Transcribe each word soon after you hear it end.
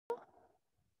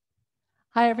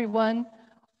Hi, everyone.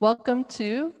 Welcome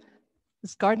to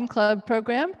this Garden Club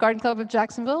program, Garden Club of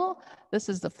Jacksonville. This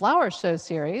is the Flower Show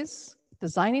series,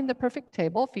 Designing the Perfect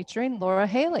Table, featuring Laura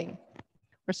Haley.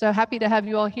 We're so happy to have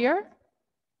you all here.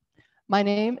 My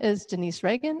name is Denise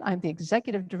Reagan. I'm the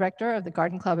Executive Director of the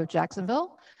Garden Club of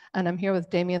Jacksonville, and I'm here with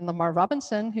Damian Lamar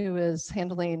Robinson, who is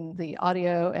handling the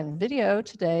audio and video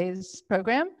today's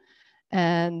program.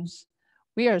 And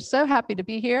we are so happy to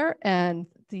be here, and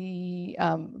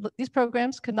these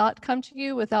programs could not come to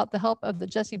you without the help of the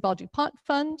Jessie Ball DuPont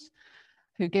Fund,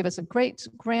 who gave us a great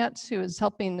grant, who is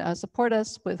helping support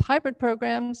us with hybrid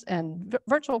programs and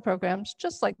virtual programs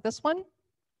just like this one.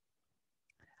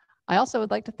 I also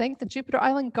would like to thank the Jupiter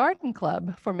Island Garden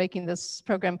Club for making this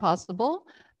program possible.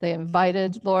 They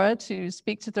invited Laura to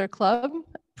speak to their club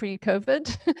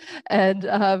pre-COVID,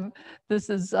 and this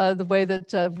is the way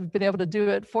that we've been able to do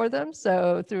it for them.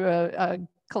 So through a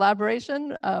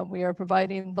collaboration, we are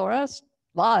providing Laura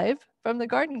live from the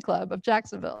Garden Club of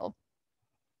Jacksonville.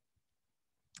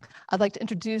 I'd like to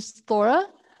introduce Laura,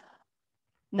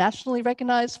 nationally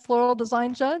recognized floral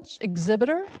design judge,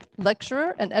 exhibitor,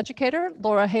 lecturer, and educator.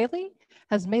 Laura Haley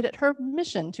has made it her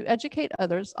mission to educate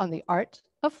others on the art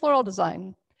of floral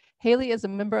design. Haley is a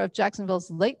member of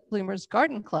Jacksonville's Late Bloomers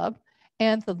Garden Club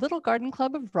and the Little Garden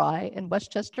Club of Rye in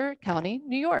Westchester County,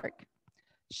 New York.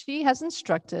 She has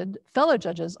instructed fellow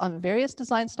judges on various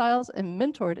design styles and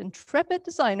mentored intrepid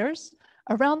designers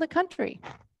around the country.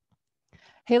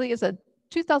 Haley is a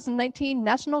 2019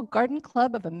 National Garden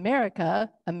Club of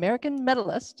America American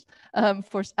Medalist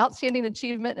for outstanding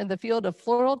achievement in the field of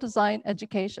floral design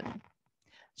education.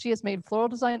 She has made floral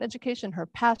design education her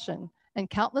passion, and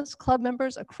countless club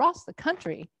members across the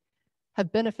country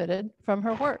have benefited from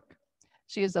her work.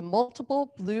 She is a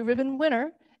multiple Blue Ribbon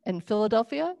winner in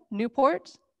Philadelphia,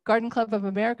 Newport, Garden Club of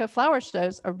America flower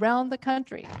shows around the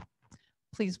country.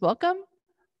 Please welcome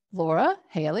Laura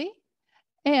Haley.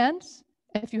 And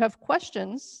if you have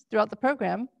questions throughout the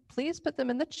program, please put them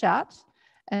in the chat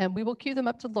and we will cue them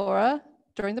up to Laura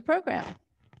during the program.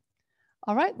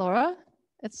 All right, Laura,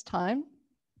 it's time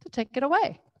to take it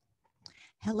away.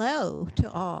 Hello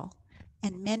to all,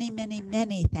 and many, many,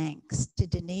 many thanks to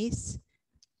Denise,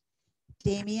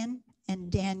 Damian,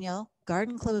 and Daniel,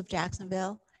 Garden Club of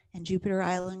Jacksonville, and Jupiter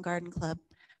Island Garden Club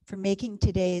for making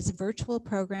today's virtual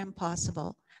program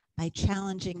possible by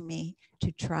challenging me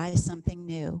to try something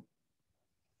new.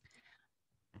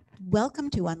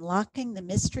 Welcome to Unlocking the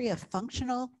Mystery of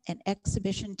Functional and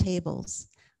Exhibition Tables.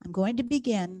 I'm going to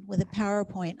begin with a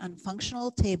PowerPoint on functional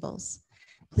tables.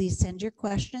 Please send your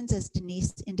questions, as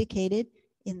Denise indicated,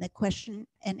 in the question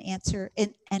and answer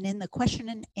in the question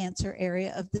and answer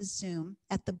area of the Zoom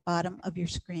at the bottom of your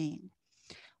screen.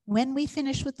 When we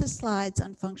finish with the slides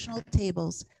on functional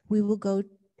tables, we will go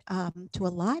to a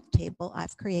live table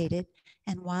I've created,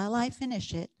 and while I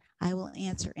finish it, I will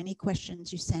answer any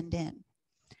questions you send in.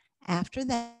 After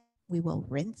that, we will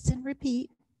rinse and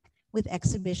repeat with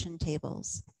exhibition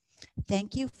tables.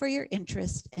 Thank you for your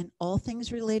interest in all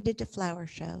things related to Flower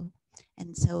Show.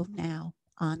 And so now,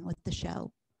 on with the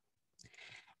show.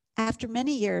 After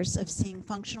many years of seeing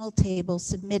functional tables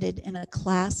submitted in a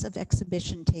class of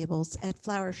exhibition tables at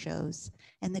flower shows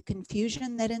and the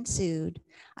confusion that ensued,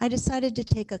 I decided to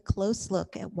take a close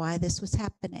look at why this was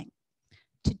happening.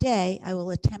 Today, I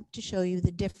will attempt to show you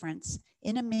the difference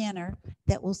in a manner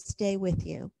that will stay with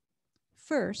you.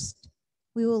 First,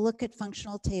 we will look at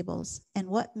functional tables and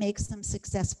what makes them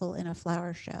successful in a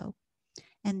flower show.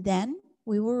 And then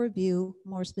we will review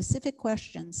more specific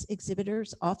questions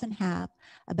exhibitors often have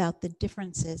about the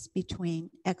differences between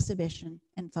exhibition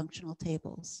and functional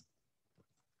tables.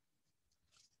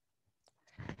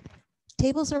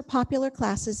 Tables are popular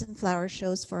classes in flower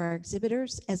shows for our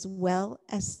exhibitors as well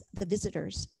as the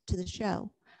visitors to the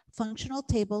show. Functional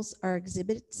tables are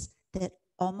exhibits that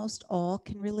almost all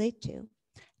can relate to.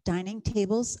 Dining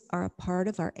tables are a part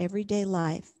of our everyday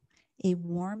life. A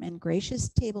warm and gracious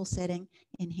table setting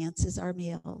enhances our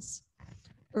meals.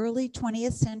 Early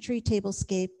 20th century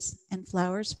tablescapes and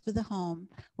flowers for the home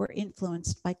were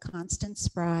influenced by Constance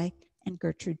Spry and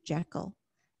Gertrude Jekyll,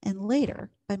 and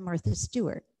later by Martha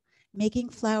Stewart, making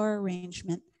flower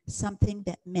arrangement something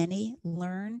that many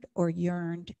learned or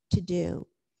yearned to do.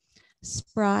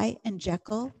 Spry and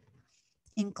Jekyll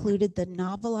included the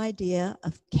novel idea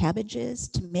of cabbages,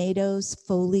 tomatoes,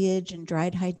 foliage, and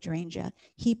dried hydrangea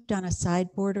heaped on a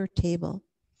sideboard or table.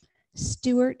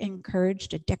 Stewart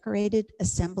encouraged a decorated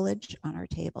assemblage on our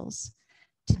tables.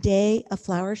 Today, a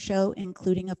flower show,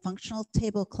 including a functional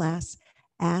table class,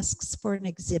 asks for an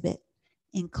exhibit,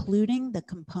 including the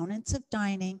components of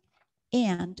dining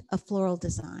and a floral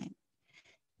design.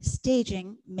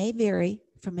 Staging may vary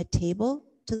from a table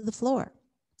to the floor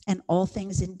and all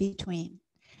things in between,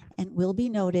 and will be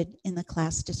noted in the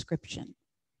class description.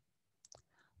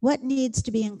 What needs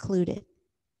to be included?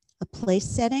 A place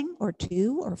setting or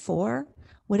 2 or 4,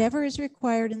 whatever is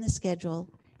required in the schedule,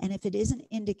 and if it isn't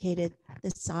indicated,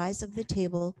 the size of the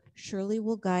table surely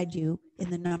will guide you in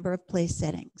the number of place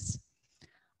settings.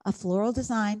 A floral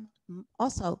design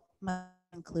also must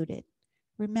be included.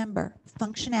 Remember,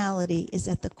 functionality is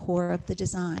at the core of the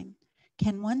design.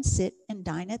 Can one sit and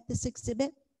dine at this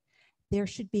exhibit? There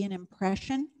should be an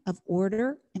impression of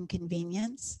order and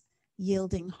convenience,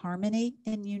 yielding harmony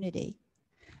and unity.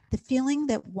 The feeling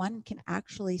that one can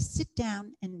actually sit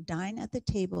down and dine at the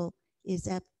table is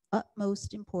of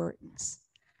utmost importance.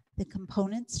 The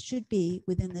components should be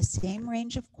within the same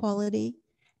range of quality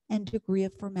and degree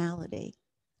of formality,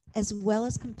 as well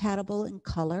as compatible in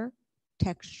color,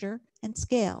 texture, and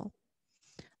scale.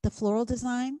 The floral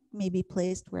design may be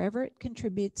placed wherever it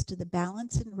contributes to the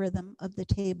balance and rhythm of the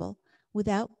table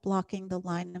without blocking the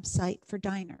line of sight for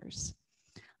diners.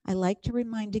 I like to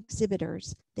remind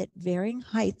exhibitors that varying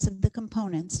heights of the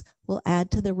components will add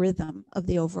to the rhythm of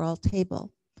the overall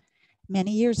table.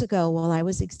 Many years ago, while I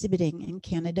was exhibiting in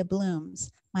Canada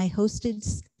Blooms, my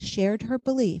hostess shared her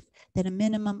belief that a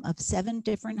minimum of 7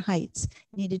 different heights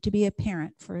needed to be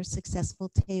apparent for a successful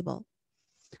table.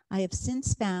 I have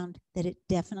since found that it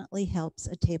definitely helps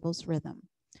a table's rhythm.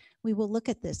 We will look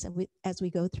at this as we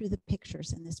go through the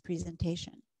pictures in this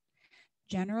presentation.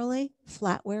 Generally,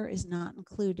 flatware is not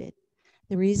included.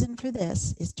 The reason for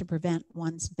this is to prevent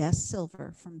one's best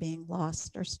silver from being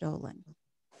lost or stolen.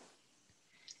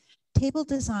 Table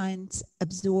designs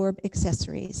absorb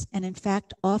accessories, and in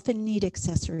fact often need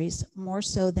accessories more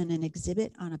so than an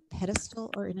exhibit on a pedestal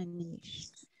or in a niche.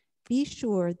 Be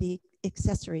sure the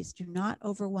accessories do not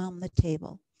overwhelm the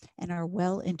table and are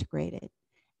well integrated,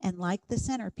 and like the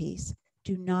centerpiece,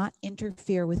 do not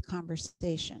interfere with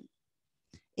conversation.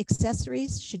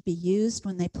 Accessories should be used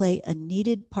when they play a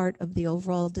needed part of the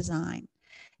overall design.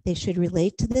 They should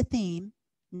relate to the theme,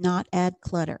 not add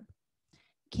clutter.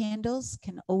 Candles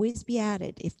can always be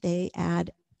added if they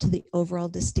add to the overall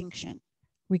distinction,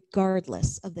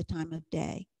 regardless of the time of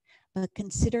day. But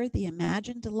consider the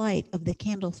imagined delight of the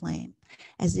candle flame,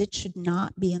 as it should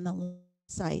not be in the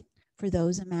sight for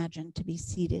those imagined to be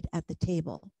seated at the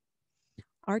table.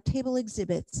 Our table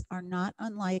exhibits are not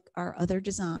unlike our other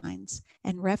designs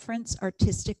and reference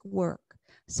artistic work,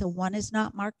 so one is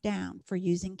not marked down for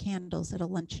using candles at a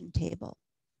luncheon table.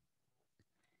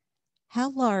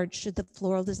 How large should the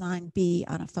floral design be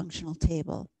on a functional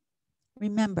table?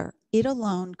 Remember, it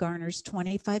alone garners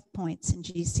 25 points in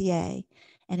GCA,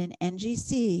 and in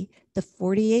NGC, the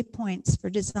 48 points for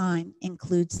design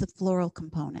includes the floral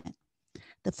component.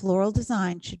 The floral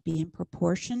design should be in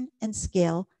proportion and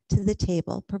scale to the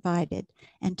table provided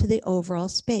and to the overall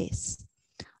space.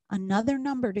 Another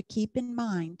number to keep in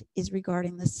mind is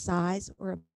regarding the size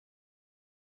or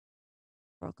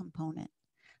floral component.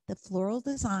 The floral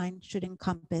design should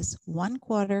encompass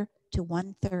 1/4 to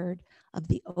 1/3 of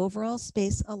the overall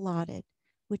space allotted,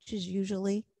 which is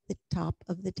usually the top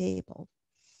of the table.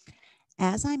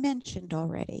 As I mentioned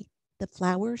already, the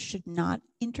flowers should not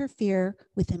interfere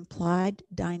with implied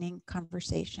dining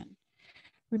conversation.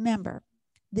 Remember,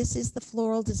 this is the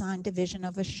floral design division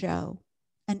of a show.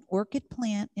 An orchid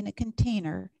plant in a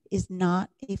container is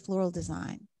not a floral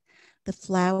design. The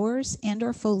flowers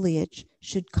and/or foliage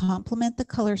should complement the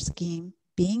color scheme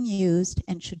being used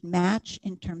and should match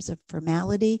in terms of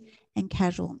formality and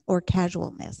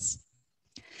casualness.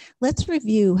 Let's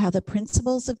review how the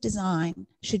principles of design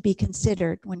should be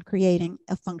considered when creating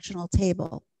a functional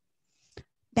table.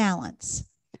 Balance.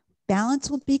 Balance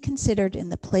will be considered in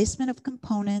the placement of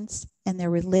components and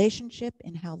their relationship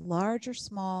in how large or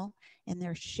small in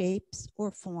their shapes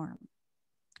or form.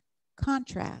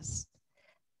 Contrast.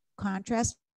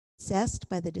 Contrast is assessed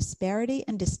by the disparity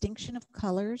and distinction of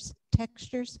colors,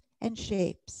 textures, and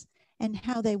shapes, and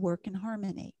how they work in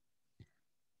harmony.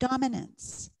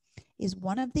 Dominance is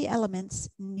one of the elements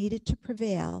needed to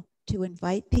prevail to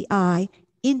invite the eye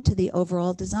into the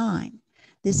overall design.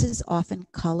 This is often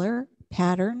color,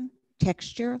 pattern,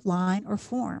 texture, line, or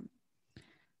form.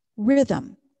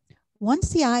 Rhythm. Once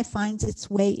the eye finds its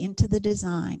way into the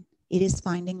design, it is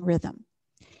finding rhythm.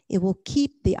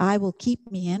 The eye will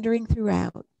keep meandering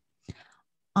throughout.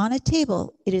 On a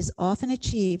table, it is often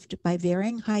achieved by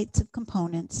varying heights of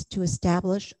components to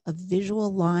establish a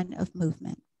visual line of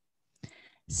movement.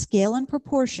 Scale and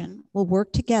proportion will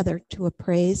work together to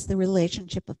appraise the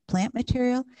relationship of plant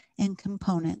material and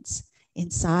components in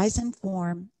size and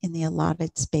form in the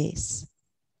allotted space.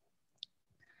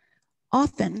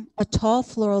 Often, a tall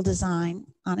floral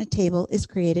design on a table is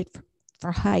created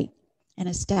for height and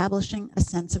establishing a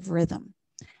sense of rhythm,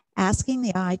 asking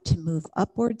the eye to move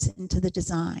upwards into the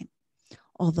design.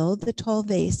 Although the tall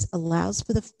vase allows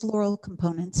for the floral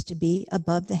components to be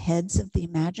above the heads of the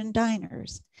imagined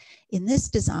diners, in this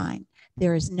design,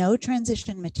 there is no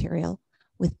transition material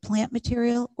with plant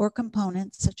material or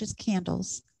components such as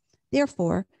candles.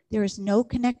 Therefore, there is no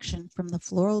connection from the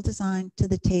floral design to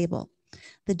the table.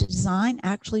 The design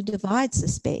actually divides the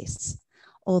space.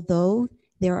 Although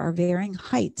there are varying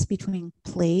heights between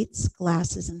plates,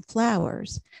 glasses, and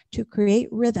flowers, to create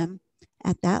rhythm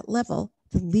at that level,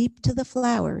 the leap to the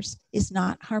flowers is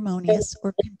not harmonious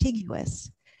or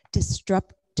contiguous,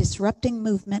 disrupting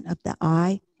movement of the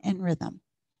eye and rhythm.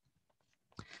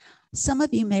 Some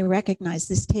of you may recognize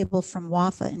this table from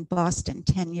WAFA in Boston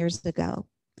 10 years ago.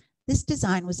 This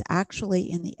design was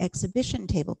actually in the exhibition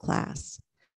table class,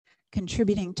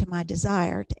 contributing to my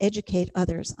desire to educate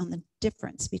others on the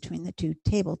difference between the two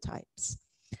table types.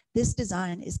 This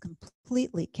design is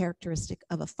completely characteristic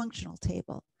of a functional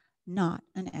table, not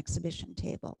an exhibition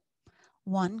table.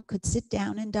 One could sit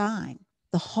down and dine,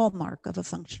 the hallmark of a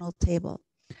functional table.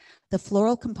 The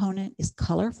floral component is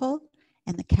colorful,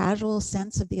 and the casual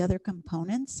sense of the other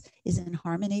components is in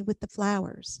harmony with the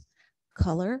flowers.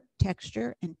 Color,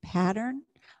 texture, and pattern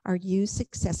are used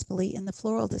successfully in the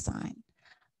floral design.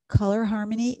 Color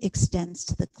harmony extends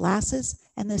to the glasses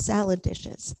and the salad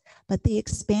dishes, but the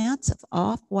expanse of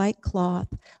off-white cloth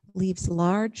leaves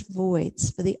large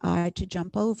voids for the eye to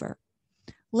jump over.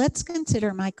 Let's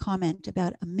consider my comment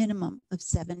about a minimum of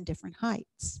 7 different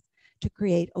heights to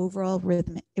create an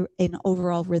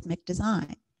overall rhythmic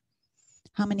design.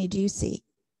 How many do you see?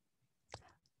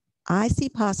 I see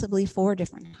possibly 4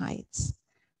 different heights.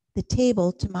 The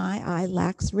table, to my eye,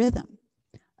 lacks rhythm.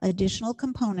 Additional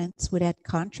components would add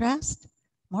contrast,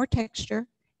 more texture,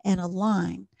 and a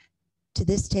line to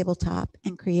this tabletop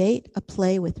and create a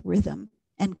play with rhythm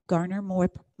and garner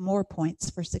more points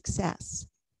for success.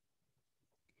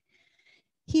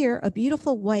 Here, a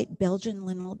beautiful white Belgian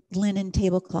linen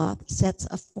tablecloth sets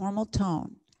a formal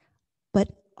tone, but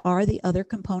are the other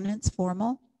components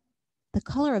formal? The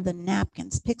color of the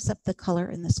napkins picks up the color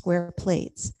in the square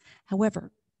plates.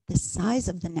 However, the size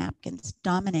of the napkins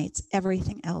dominates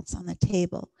everything else on the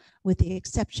table, with the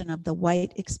exception of the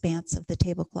white expanse of the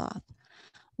tablecloth.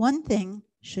 One thing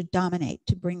should dominate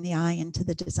to bring the eye into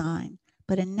the design,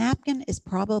 but a napkin is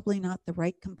probably not the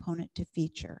right component to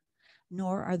feature,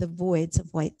 nor are the voids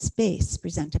of white space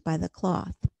presented by the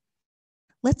cloth.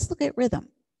 Let's look at rhythm.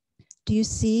 Do you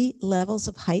see levels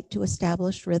of height to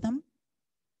establish rhythm?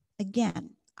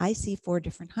 Again, I see 4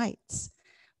 different heights,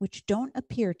 which don't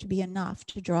appear to be enough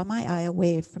to draw my eye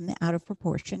away from the out of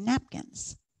proportion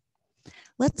napkins.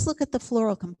 Let's look at the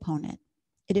floral component.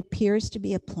 It appears to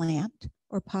be a plant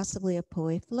or possibly a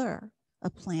poet fleur, a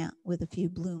plant with a few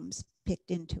blooms picked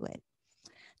into it.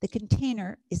 The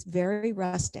container is very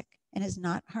rustic and is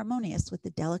not harmonious with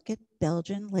the delicate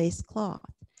Belgian lace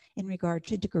cloth in regard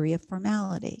to degree of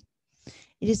formality.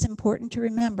 It is important to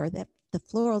remember that the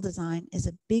floral design is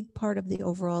a big part of the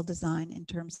overall design in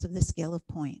terms of the scale of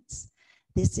points.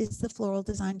 This is the floral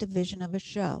design division of a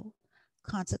show.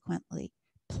 Consequently,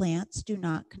 plants do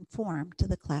not conform to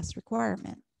the class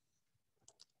requirement.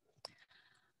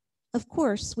 Of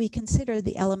course, we consider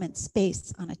the element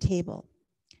space on a table.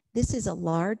 This is a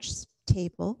large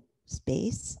table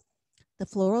space. The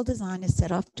floral design is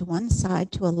set off to one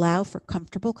side to allow for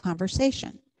comfortable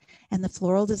conversation, and the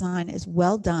floral design is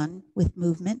well done with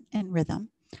movement and rhythm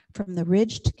from the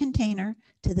ridged container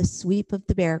to the sweep of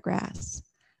the bare grass.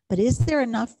 But is there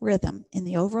enough rhythm in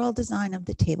the overall design of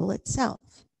the table itself?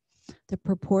 The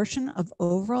proportion of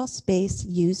overall space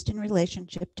used in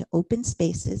relationship to open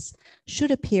spaces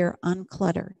should appear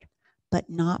uncluttered, but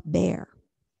not bare.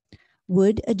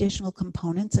 Would additional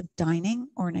components of dining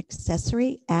or an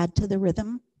accessory add to the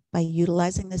rhythm by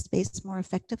utilizing the space more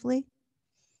effectively?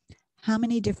 How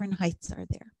many different heights are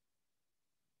there?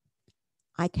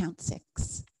 I count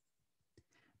 6.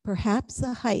 Perhaps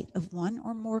the height of one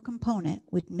or more component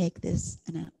would make this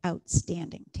an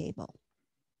outstanding table.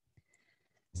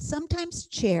 Sometimes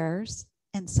chairs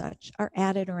and such are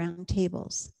added around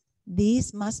tables.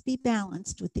 These must be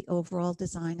balanced with the overall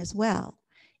design as well.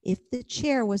 If the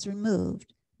chair was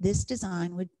removed, this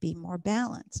design would be more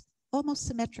balanced, almost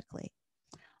symmetrically.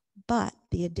 But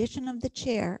the addition of the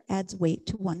chair adds weight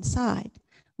to one side,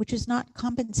 which is not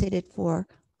compensated for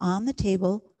on the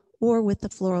table or with the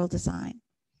floral design.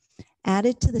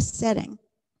 Added to the setting,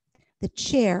 the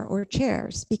chair or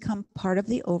chairs become part of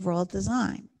the overall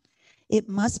design. It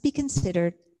must be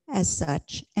considered as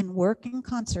such and work in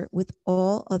concert with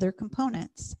all other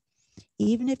components.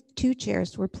 Even if 2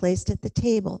 chairs were placed at the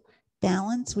table,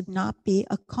 balance would not be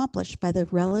accomplished by the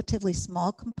relatively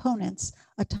small components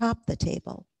atop the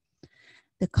table.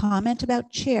 The comment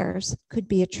about chairs could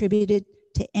be attributed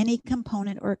to any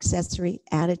component or accessory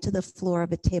added to the floor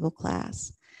of a table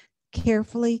class.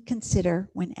 Carefully consider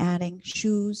when adding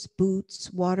shoes, boots,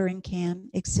 watering can,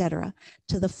 etc.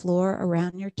 to the floor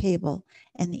around your table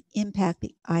and the impact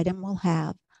the item will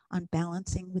have on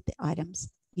balancing with the items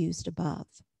used above.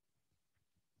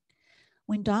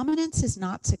 When dominance is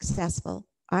not successful,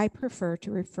 I prefer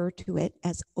to refer to it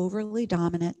as overly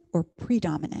dominant or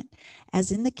predominant,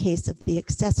 as in the case of the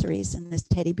accessories in this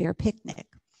teddy bear picnic.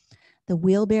 The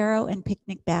wheelbarrow and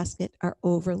picnic basket are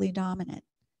overly dominant,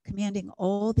 commanding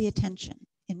all the attention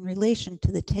in relation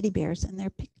to the teddy bears and their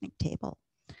picnic table.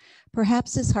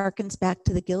 Perhaps this harkens back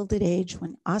to the Gilded Age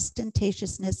when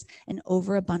ostentatiousness and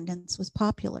overabundance was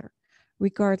popular.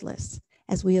 Regardless,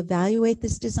 as we evaluate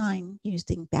this design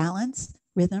using balance,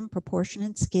 rhythm, proportion,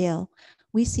 and scale,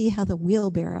 we see how the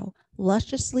wheelbarrow,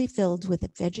 lusciously filled with a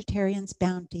vegetarian's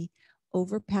bounty,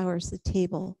 overpowers the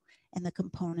table and the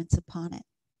components upon it.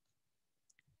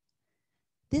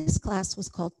 This class was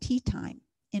called Tea Time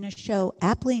in a show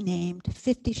aptly named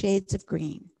 50 Shades of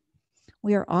Green.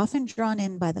 We are often drawn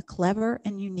in by the clever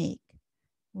and unique.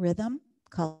 Rhythm,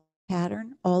 color,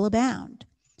 pattern, all abound.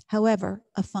 However,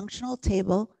 a functional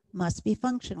table must be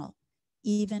functional,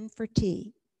 even for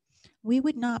tea. We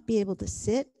would not be able to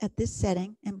sit at this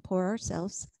setting and pour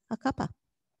ourselves a cuppa.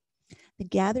 The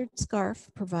gathered scarf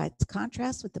provides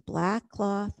contrast with the black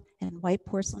cloth and white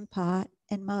porcelain pot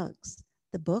and mugs.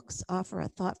 The books offer a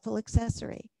thoughtful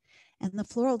accessory, and the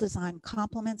floral design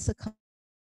complements the color.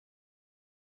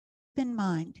 Keep in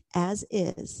mind, as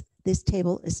is, this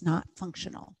table is not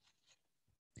functional.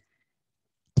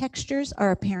 Textures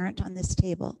are apparent on this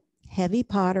table. Heavy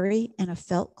pottery and a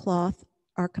felt cloth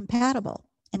are compatible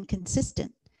and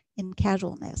consistent in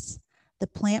casualness. The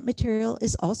plant material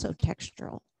is also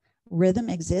textural. Rhythm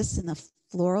exists in the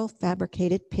floral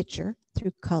fabricated pitcher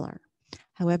through color.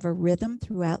 However, rhythm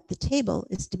throughout the table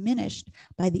is diminished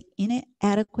by the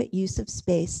inadequate use of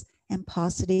space and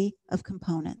paucity of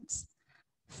components.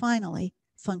 Finally,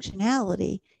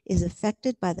 functionality is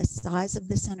affected by the size of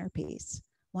the centerpiece.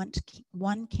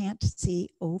 One can't see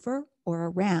over or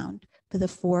around for the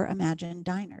 4 imagined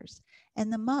diners,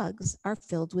 and the mugs are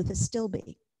filled with a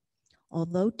Stilby.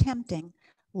 Although tempting,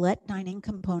 let dining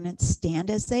components stand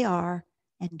as they are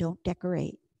and don't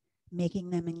decorate, making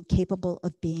them incapable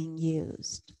of being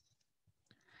used.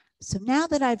 So now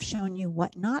that I've shown you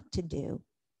what not to do,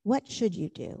 what should you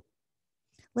do?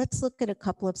 Let's look at a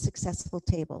couple of successful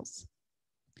tables.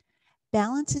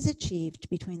 Balance is achieved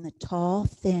between the tall,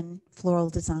 thin floral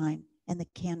design and the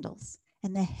candles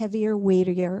and the heavier,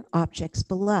 weightier objects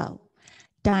below.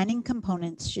 Dining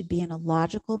components should be in a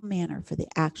logical manner for the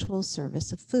actual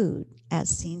service of food, as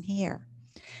seen here.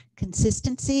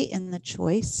 Consistency in the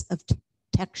choice of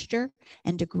texture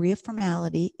and degree of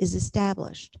formality is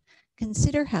established.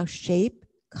 Consider how shape,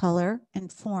 color,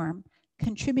 and form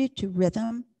contribute to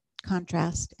rhythm,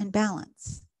 contrast, and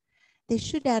balance. They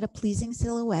should add a pleasing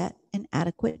silhouette and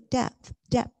adequate depth.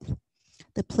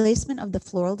 The placement of the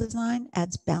floral design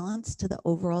adds balance to the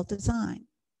overall design.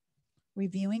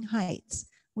 Reviewing heights,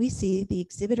 we see the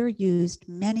exhibitor used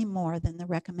many more than the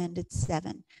recommended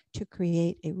 7 to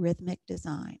create a rhythmic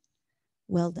design.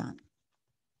 Well done.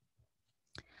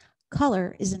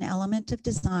 Color is an element of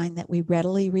design that we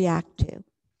readily react to.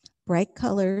 Bright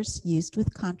colors used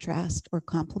with contrast or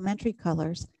complementary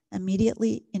colors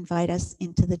immediately invite us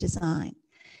into the design.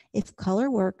 If color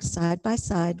works side by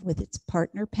side with its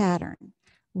partner pattern,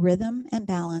 rhythm and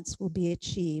balance will be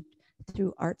achieved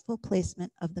through artful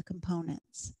placement of the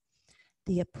components.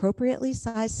 The appropriately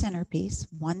sized centerpiece,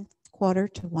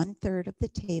 1/4 to 1/3 of the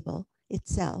table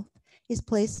itself, is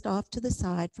placed off to the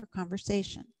side for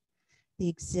conversation. The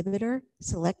exhibitor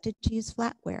selected to use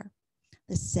flatware.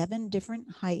 The 7 different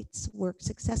heights work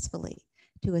successfully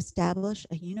to establish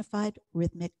a unified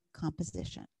rhythmic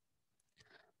composition.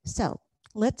 So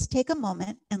let's take a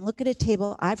moment and look at a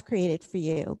table I've created for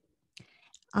you.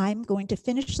 I'm going to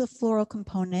finish the floral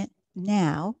component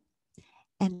now,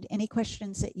 and any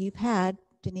questions that you've had,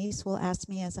 Denise will ask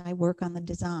me as I work on the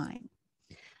design.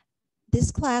 This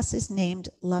class is named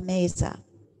La Mesa.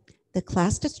 The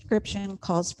class description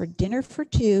calls for dinner for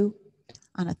 2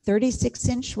 on a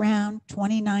 36-inch round,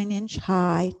 29-inch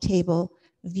high table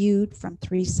viewed from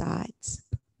 3 sides.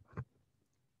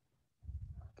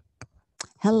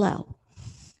 Hello.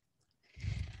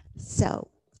 So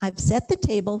I've set the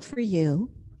table for you,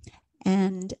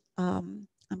 and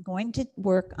I'm going to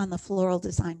work on the floral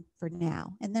design for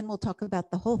now, and then we'll talk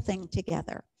about the whole thing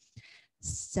together.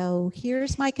 So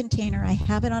here's my container. I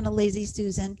have it on a Lazy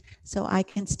Susan, so I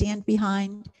can stand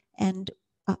behind and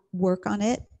work on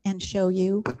it and show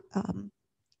you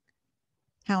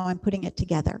how I'm putting it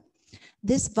together.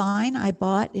 This vine I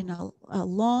bought in a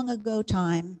long ago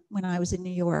time when I was in New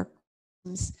York.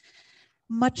 It's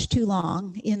much too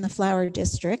long in the flower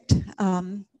district.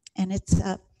 And it's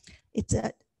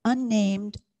an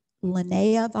unnamed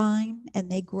Linnea vine, and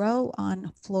they grow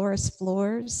on florist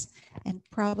floors, and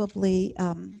probably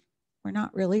we're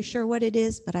not really sure what it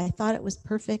is, but I thought it was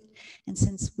perfect. And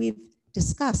since we've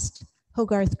discussed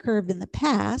Hogarth curve in the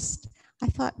past, I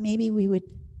thought maybe we would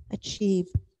achieve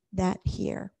that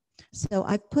here. So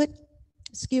I put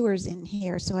skewers in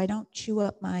here so I don't chew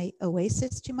up my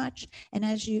oasis too much. And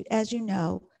as you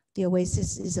know, the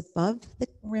oasis is above the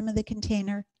rim of the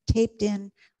container, taped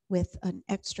in with an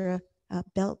extra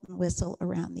belt and whistle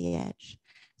around the edge.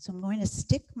 So I'm going to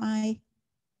stick my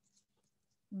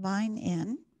vine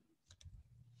in.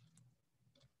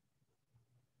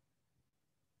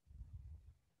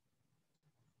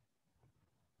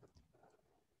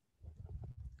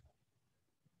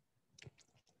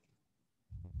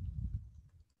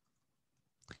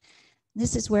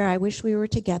 This is where I wish we were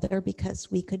together, because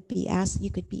you could be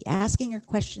asking your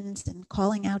questions and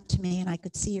calling out to me, and I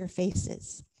could see your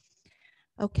faces.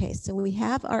 Okay, so we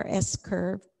have our S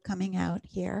curve coming out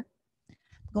here.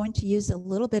 I'm going to use a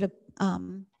little bit of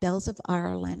Bells of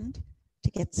Ireland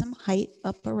to get some height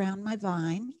up around my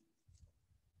vine.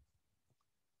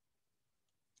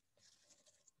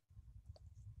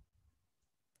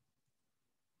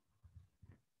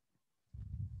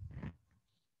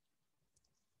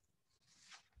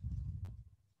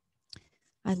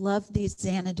 I love these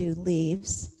Xanadu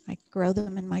leaves. I grow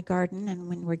them in my garden, and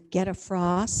when we get a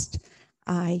frost,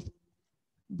 I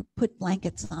put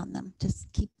blankets on them to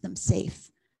keep them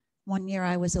safe. One year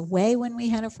I was away when we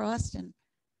had a frost, and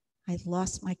I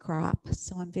lost my crop,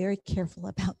 so I'm very careful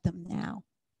about them now.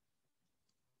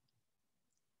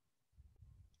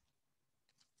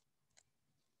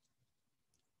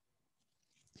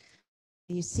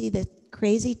 You see the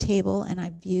crazy table, and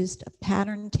I've used a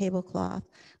patterned tablecloth,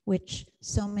 which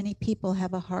so many people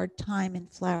have a hard time in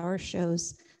flower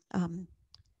shows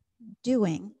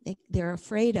doing. They're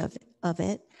afraid of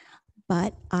it,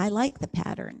 but I like the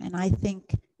pattern, and I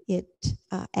think it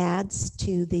adds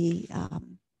to the,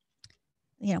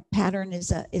 pattern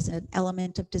is an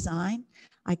element of design.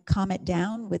 I calm it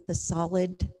down with the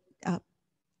solid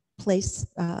plates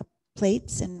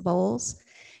and bowls.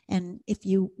 And if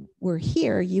you were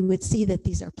here, you would see that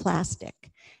these are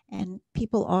plastic. And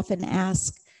people often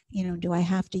ask, do I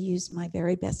have to use my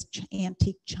very best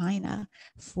antique china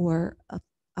for a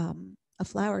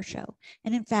flower show?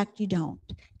 And in fact, you don't.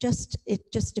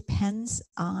 It just depends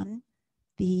on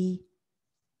the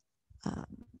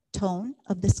tone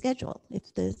of the schedule.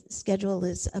 If the schedule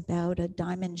is about a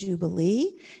diamond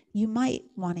jubilee, you might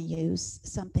want to use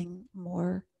something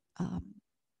more.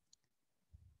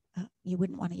 You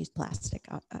wouldn't want to use plastic,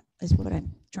 is what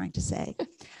I'm trying to say.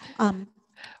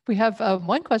 We have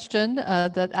one question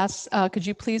that asks, could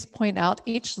you please point out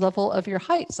each level of your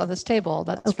heights on this table?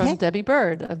 That's from Debbie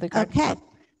Bird of the Garden Club.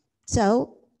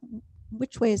 So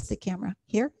which way is the camera?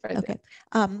 Here? Right okay.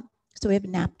 So we have a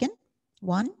napkin,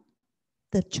 1,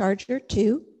 the charger,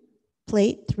 2,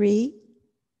 plate, 3,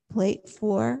 plate,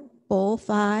 4, bowl,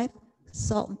 5,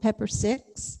 salt and pepper,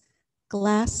 6,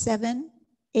 glass, 7,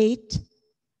 8,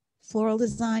 floral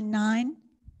design, 9,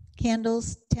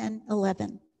 candles, 10,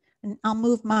 11. And I'll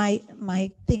move my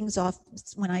things off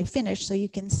when I finish so you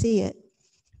can see it.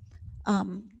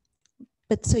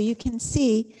 But so you can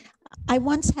see, I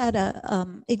once had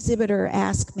a exhibitor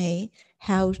ask me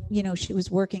how, she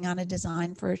was working on a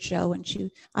design for a show,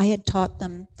 and I had taught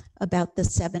them about the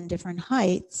 7 different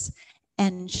heights,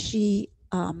 and she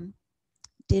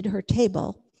did her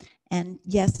table. And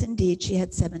yes, indeed, she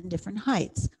had 7 different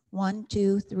heights. 1,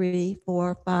 2, 3,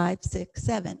 4, 5, 6,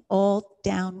 7, all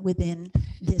down within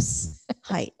this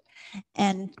height.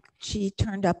 And she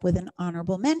turned up with an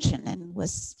honorable mention and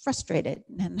was frustrated.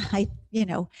 And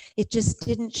it just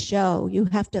didn't show. You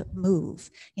have to move,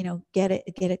 get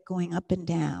it going up and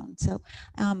down. So,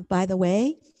 by the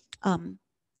way,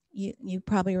 you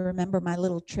probably remember my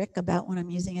little trick about when I'm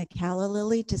using a calla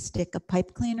lily to stick a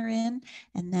pipe cleaner in,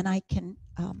 and then I can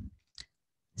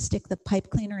stick the pipe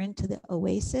cleaner into the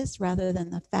oasis rather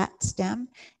than the fat stem,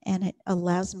 and it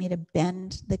allows me to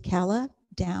bend the calla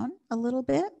down a little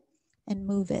bit and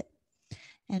move it.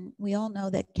 And we all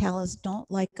know that callas don't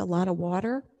like a lot of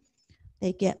water.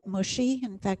 They get mushy.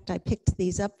 In fact, I picked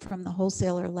these up from the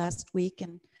wholesaler last week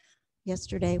and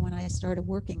yesterday when I started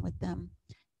working with them.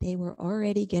 they were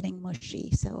already getting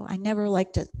mushy. So I never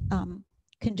like to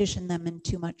condition them in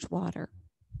too much water.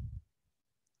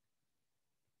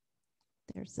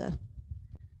 There's a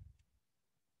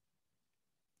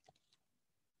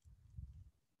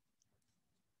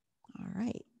all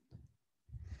right.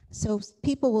 So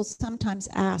people will sometimes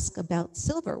ask about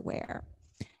silverware.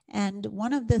 And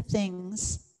one of the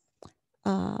things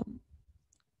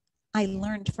I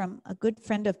learned from a good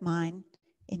friend of mine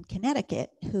in Connecticut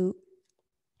who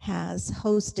has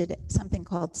hosted something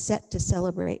called Set to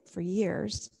Celebrate for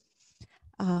years,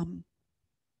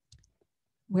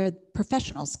 where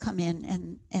professionals come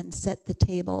in and set the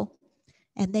table,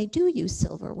 and they do use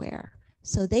silverware.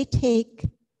 So they take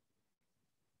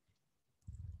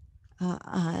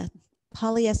thin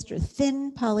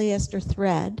polyester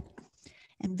thread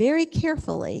and very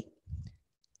carefully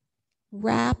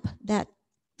wrap that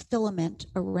filament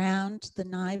around the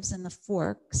knives and the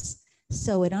forks,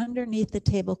 sew it underneath the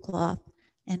tablecloth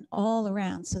and all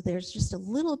around. So there's just a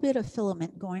little bit of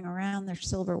filament going around their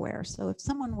silverware. So if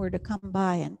someone were to come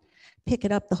by and pick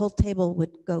it up, the whole table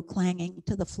would go clanging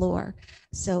to the floor.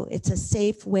 So it's a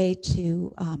safe way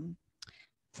to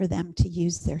for them to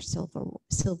use their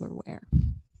silverware.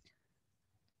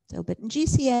 So, but in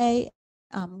GCA,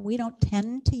 we don't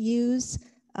tend to use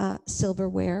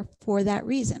silverware for that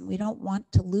reason. We don't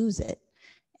want to lose it.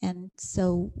 And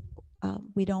so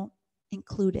we don't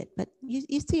include it, but you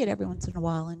see it every once in a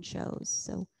while in shows.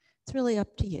 So it's really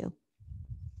up to you.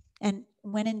 And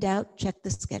when in doubt, check the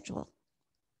schedule.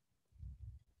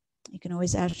 You can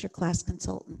always ask your class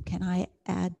consultant, can I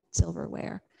add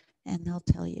silverware? And they'll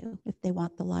tell you if they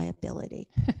want the liability.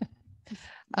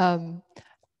 Can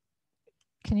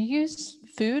you use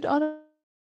food on a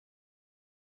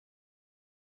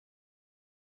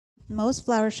Most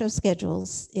flower show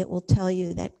schedules, it will tell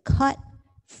you that cut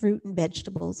fruit and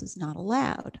vegetables is not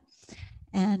allowed.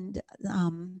 And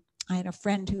I had a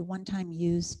friend who one time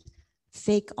used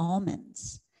fake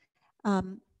almonds.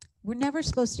 We're never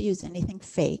supposed to use anything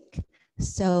fake,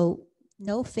 so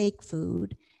no fake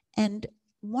food. And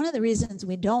one of the reasons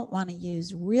we don't want to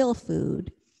use real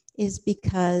food is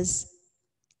because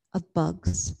of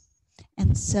bugs.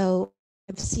 And so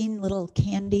I've seen little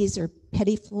candies or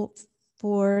petit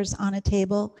fours on a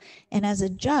table. And as a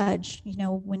judge, you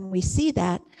know, when we see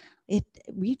that,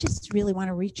 we just really want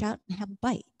to reach out and have a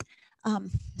bite.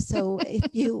 So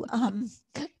if you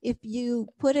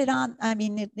put it on, I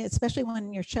mean, especially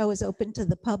when your show is open to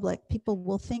the public, people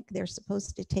will think they're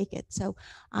supposed to take it. So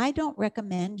I don't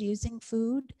recommend using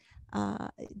food.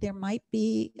 There might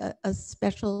be a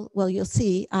special, well, you'll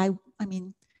see, I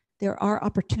mean, there are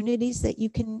opportunities that you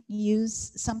can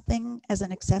use something as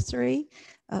an accessory,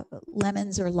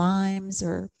 lemons or limes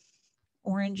or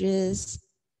oranges.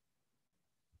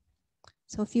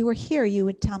 So if you were here, you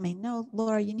would tell me, no,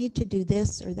 Laura, you need to do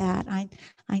this or that. I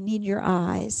need your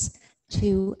eyes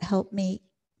to help me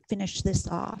finish this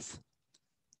off.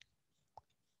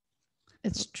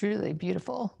 It's truly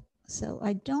beautiful. So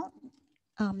I don't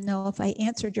know if I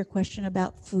answered your question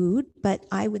about food, but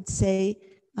I would say,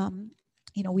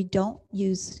 you know, we don't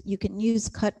use, you can use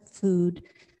cut fruit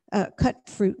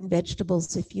and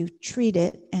vegetables if you treat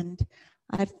it. And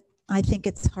I think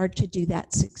it's hard to do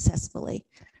that successfully.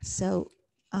 So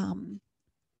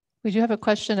we do have a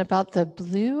question about the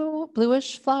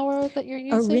bluish flower that you're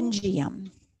using. Eryngium.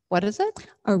 What is it?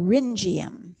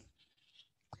 Eryngium.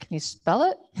 Can you spell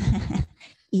it?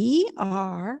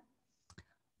 ERYGIUM.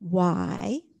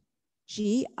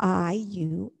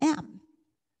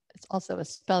 It's also a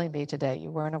spelling bee today.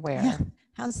 You weren't aware. Yeah.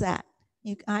 How's that?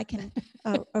 I can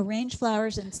arrange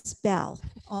flowers and spell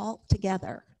all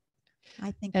together. I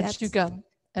think and that's chew gum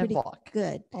and pretty walk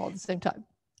good. all at the same time.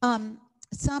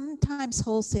 Sometimes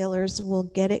wholesalers will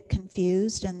get it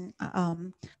confused and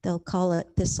they'll call it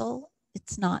thistle.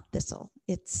 It's not thistle,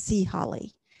 it's sea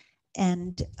holly.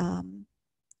 And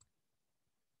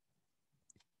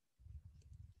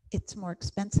it's more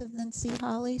expensive than sea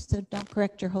holly, so don't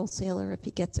correct your wholesaler if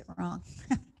he gets it wrong.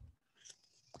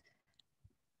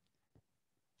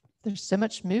 There's so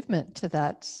much movement to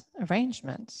that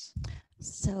arrangement.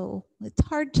 So it's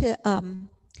hard to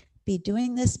be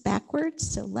doing this backwards.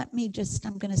 So let me just,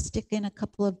 I'm going to stick in a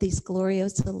couple of these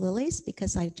Gloriosa lilies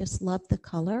because I just love the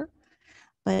color.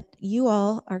 But you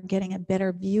all are getting a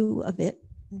better view of it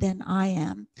than I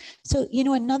am. So, you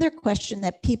know, another question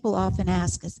that people often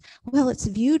ask is, well, it's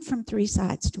viewed from 3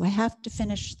 sides. Do I have to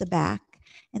finish the back?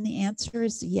 And the answer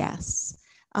is yes.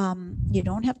 You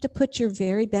don't have to put your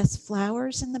very best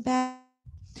flowers in the back,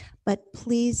 but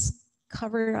please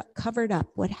cover it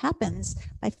up. What happens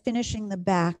by finishing the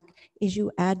back is you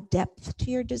add depth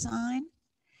to your design.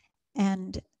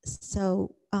 And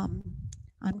so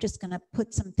I'm just going to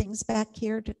put some things back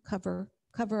here to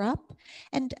cover up.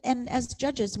 And as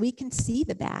judges, we can see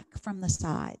the back from the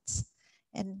sides.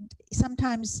 And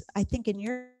sometimes, I think in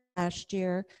your last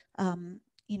year,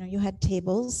 you know, you had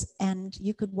tables and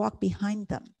you could walk behind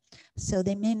them. So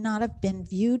they may not have been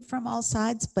viewed from all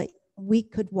sides, but we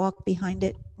could walk behind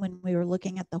it when we were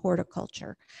looking at the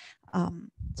horticulture.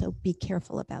 So be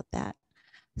careful about that.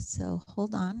 So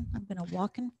hold on, I'm going to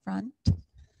walk in front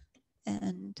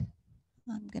and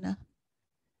I'm going to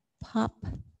pop.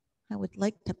 I would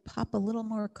like to pop a little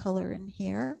more color in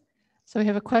here. So we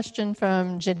have a question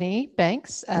from Jenny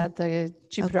Banks at the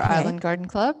Jupiter Okay. Island Garden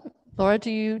Club. Laura,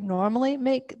 do you normally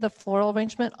make the floral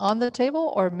arrangement on the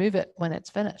table or move it when it's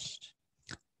finished?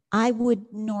 I would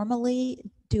normally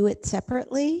do it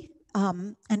separately,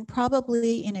 and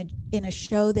probably in a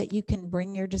show that you can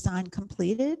bring your design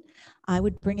completed, I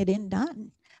would bring it in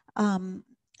done.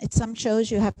 At some shows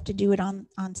you have to do it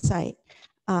on site.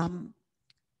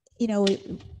 You know,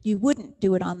 you wouldn't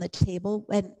do it on the table,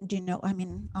 and you know, I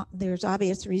mean, there's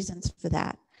obvious reasons for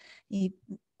that. You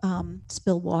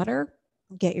spill water,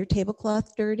 get your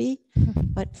tablecloth dirty,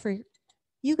 but for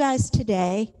you guys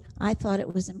today, I thought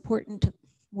it was important to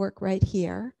work right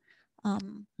here.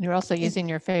 You're also using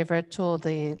your favorite tool,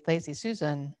 the Lazy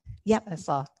Susan. Yep. I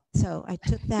saw. So I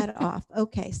took that off.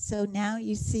 Okay, so now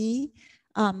you see.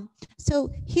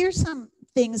 So here's some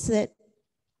things that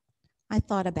I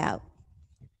thought about.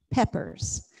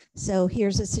 Peppers. So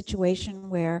here's a situation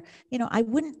where, you know, I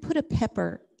wouldn't put a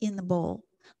pepper in the bowl.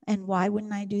 And why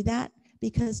wouldn't I do that?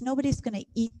 Because nobody's going to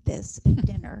eat this at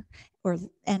dinner, or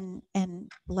and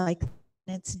like,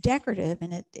 it's decorative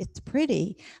and it's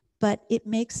pretty, but it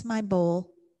makes my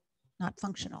bowl not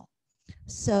functional.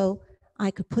 So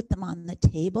I could put them on the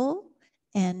table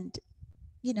and,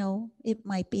 you know, it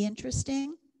might be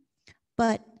interesting,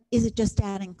 but is it just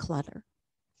adding clutter?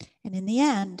 And in the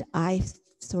end, I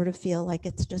sort of feel like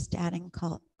it's just adding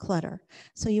clutter.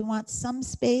 So you want some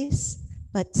space,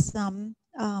 but some,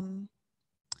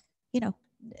 you know,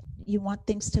 you want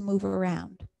things to move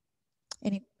around.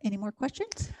 Any more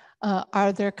questions?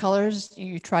 Are there colors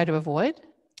you try to avoid?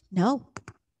 No,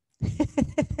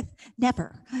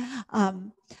 never.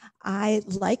 I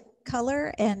like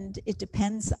color, and it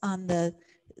depends on the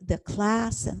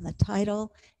class and the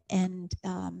title. And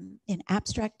in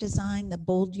abstract design, the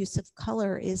bold use of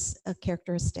color is a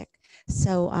characteristic.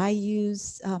 So I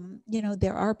use, you know,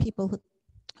 there are people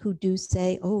who do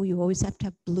say, oh, you always have to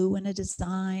have blue in a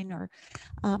design, or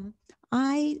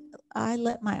I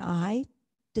let my eye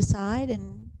decide,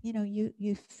 and you know,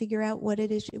 you figure out what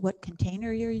it is, what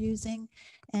container you're using,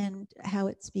 and how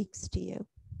it speaks to you.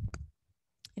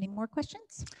 Any more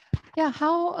questions? Yeah,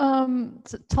 how,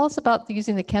 tell us about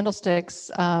using the candlesticks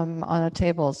on a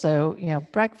table. So, you know,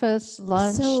 breakfast,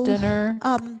 lunch, dinner.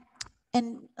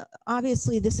 And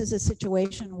obviously this is a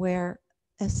situation where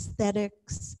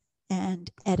aesthetics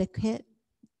and etiquette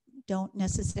don't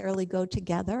necessarily go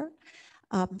together.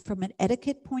 From an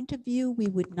etiquette point of view, we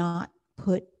wouldn't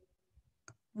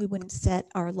set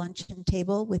our luncheon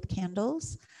table with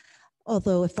candles.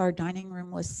 Although if our dining room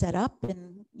was set up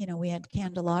and, you know, we had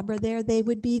candelabra there, they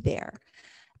would be there.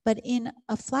 But in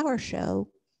a flower show,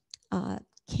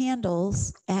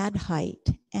 candles add height,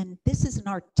 and this is an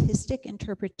artistic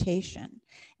interpretation,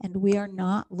 and we are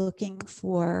not looking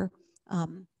for,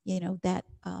 you know, that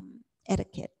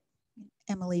etiquette,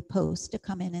 Emily Post, to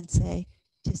come in and say,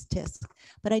 tisk tisk.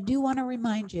 But I do want to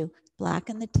remind you,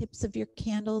 blacken the tips of your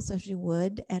candles as you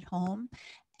would at home,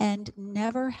 and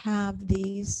never have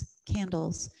these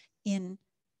candles in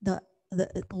the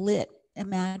lit,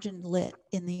 imagined lit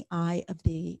in the eye of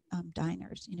the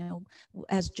diners. You know,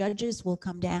 as judges, we'll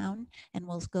come down and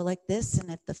we'll go like this,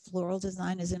 and if the floral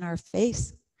design is in our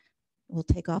face, we'll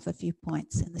take off a few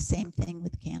points, and the same thing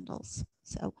with candles.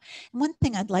 So one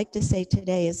thing I'd like to say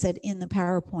today is that in the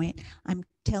PowerPoint, I'm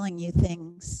telling you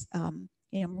things,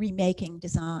 you know, remaking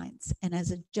designs. And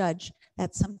as a judge,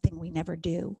 that's something we never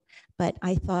do. But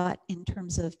I thought in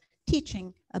terms of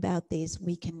teaching about these,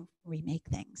 we can remake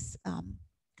things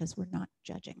because we're not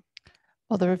judging.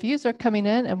 Well, the reviews are coming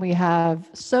in, and we have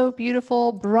so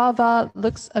beautiful, brava,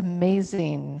 looks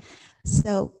amazing.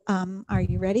 So are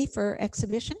you ready for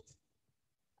exhibition?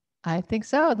 I think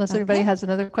so, unless everybody has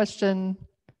another question.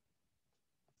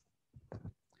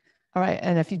 All right,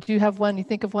 and if you do have one, you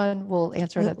think of one, we'll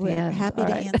answer it at the end. We're happy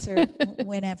to answer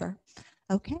whenever.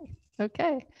 Okay.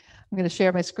 Okay, I'm going to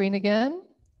share my screen again.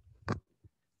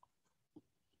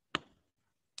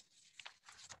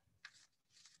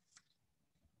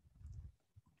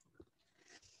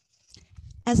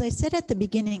 As I said at the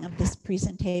beginning of this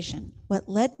presentation, what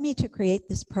led me to create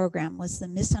this program was the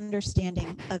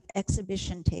misunderstanding of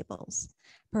exhibition tables.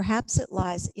 Perhaps it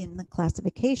lies in the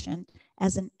classification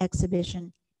as an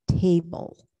exhibition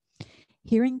table.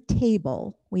 Hearing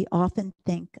table, we often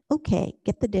think, okay,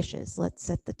 get the dishes, let's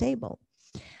set the table.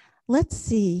 Let's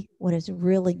see what is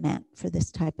really meant for this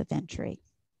type of entry.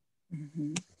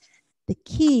 The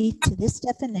key to this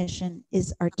definition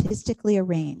is artistically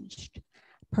arranged.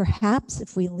 Perhaps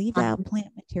if we leave out plant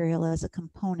material as a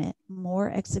component, more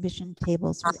exhibition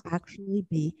tables would actually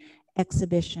be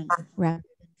exhibition rather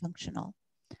than functional.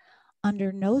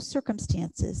 Under no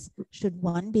circumstances should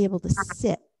one be able to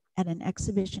sit at an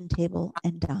exhibition table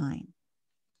and dine.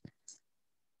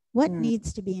 What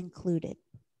needs to be included?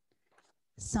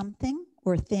 Something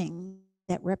or thing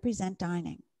that represent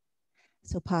dining.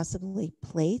 So possibly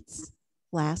plates,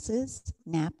 glasses,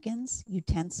 napkins,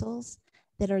 utensils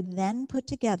that are then put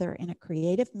together in a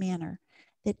creative manner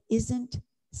that isn't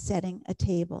setting a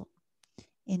table.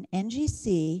 In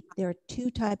NGC, there are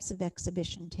two types of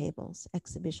exhibition tables,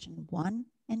 Exhibition 1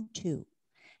 and 2.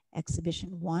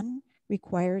 Exhibition 1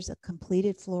 requires a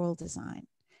completed floral design.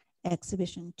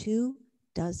 Exhibition 2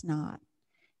 does not.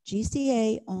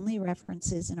 GCA only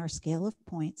references in our scale of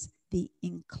points the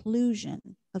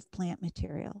inclusion of plant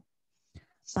material.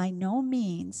 By no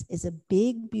means is a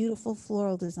big, beautiful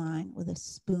floral design with a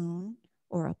spoon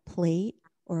or a plate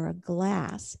or a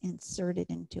glass inserted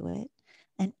into it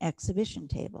an exhibition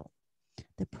table.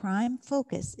 The prime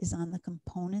focus is on the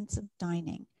components of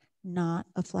dining, not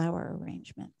a flower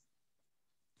arrangement.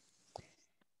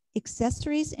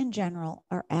 Accessories in general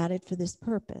are added for this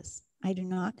purpose. I do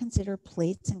not consider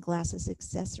plates and glasses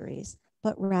accessories,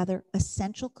 but rather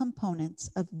essential components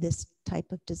of this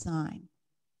type of design.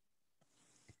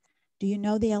 Do you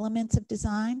know the elements of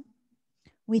design?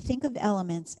 We think of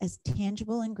elements as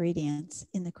tangible ingredients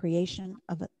in the creation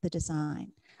of the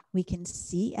design. We can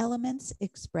see elements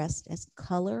expressed as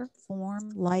color, form,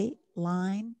 light,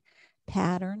 line,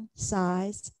 pattern,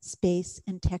 size, space,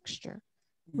 and texture.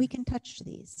 We can touch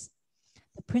these.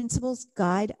 The principles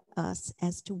guide us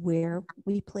as to where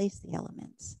we place the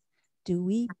elements. Do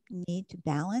we need to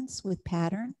balance with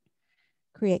pattern,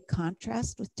 create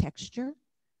contrast with texture,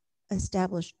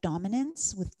 establish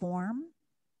dominance with form,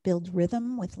 build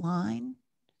rhythm with line,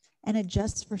 and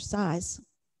adjust size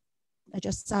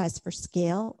for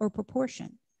scale or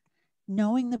proportion?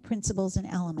 Knowing the principles and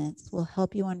elements will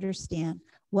help you understand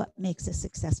what makes a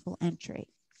successful entry.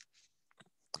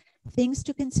 Things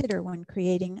to consider when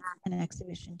creating an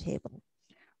exhibition table.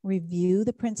 Review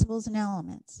the principles and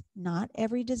elements. Not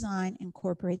every design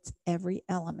incorporates every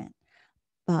element,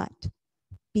 but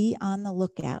be on the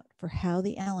lookout for how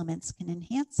the elements can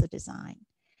enhance the design.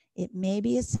 It may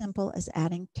be as simple as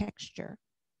adding texture.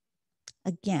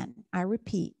 Again, I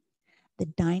repeat, the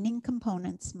dining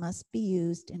components must be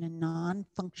used in a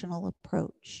non-functional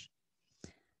approach.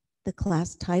 The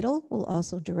class title will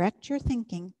also direct your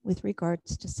thinking with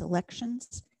regards to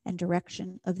selections and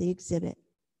direction of the exhibit.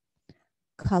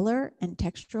 Color and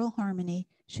textural harmony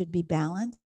should be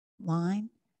balanced, line,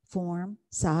 form,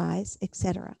 size,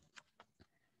 etc.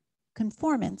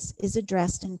 Conformance is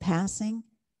addressed in passing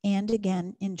and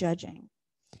again in judging.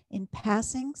 In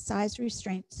passing, size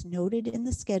restraints noted in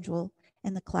the schedule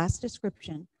and the class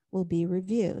description will be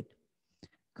reviewed.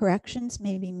 Corrections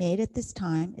may be made at this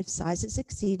time if size is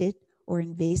exceeded or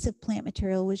invasive plant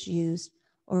material was used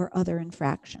or other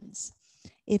infractions.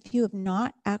 If you have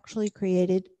not actually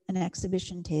created an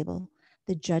exhibition table,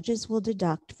 the judges will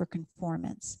deduct for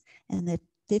conformance, and the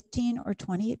 15 or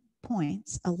 20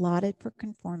 points allotted for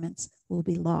conformance will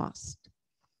be lost.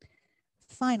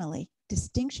 Finally,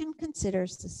 distinction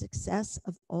considers the success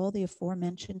of all the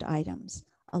aforementioned items,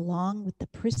 along with the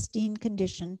pristine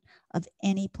condition of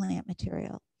any plant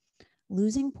material.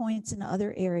 Losing points in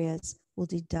other areas will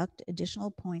deduct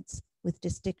additional points with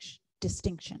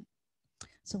distinction.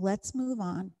 So let's move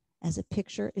on, as a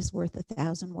picture is worth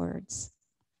 1,000 words.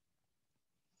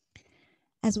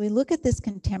 As we look at this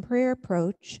contemporary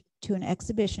approach to an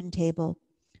exhibition table,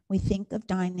 we think of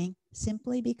dining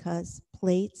simply because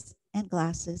plates and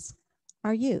glasses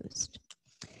are used.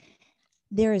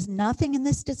 There is nothing in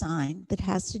this design that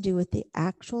has to do with the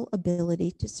actual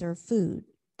ability to serve food.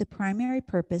 The primary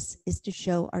purpose is to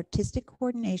show artistic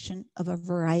coordination of a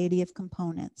variety of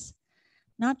components,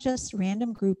 not just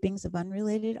random groupings of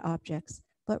unrelated objects,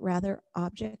 but rather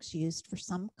objects used for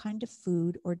some kind of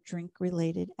food or drink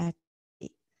related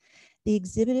activity. The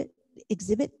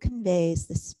exhibit conveys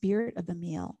the spirit of a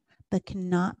meal, but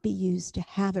cannot be used to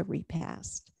have a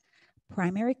repast.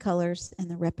 Primary colors and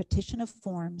the repetition of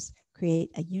forms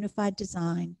create a unified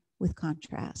design with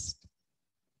contrast.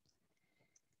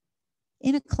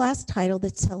 In a class title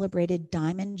that celebrated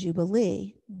Diamond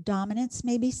Jubilee, dominance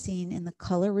may be seen in the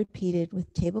color repeated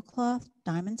with tablecloth,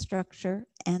 diamond structure,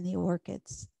 and the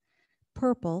orchids.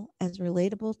 Purple as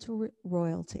relatable to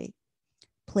royalty.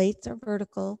 Plates are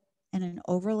vertical, and an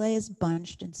overlay is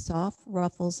bunched in soft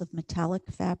ruffles of metallic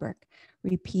fabric,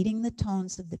 repeating the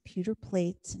tones of the pewter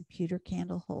plates and pewter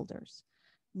candle holders.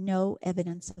 No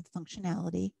evidence of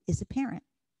functionality is apparent.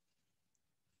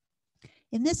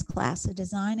 In this class, a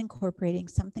design incorporating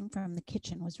something from the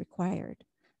kitchen was required.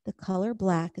 The color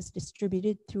black is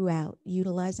distributed throughout,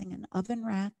 utilizing an oven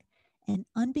rack and,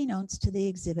 unbeknownst to the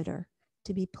exhibitor,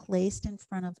 to be placed in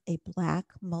front of a black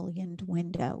mullioned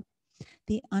window.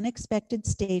 The unexpected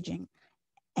staging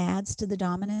adds to the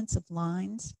dominance of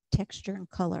lines, texture, and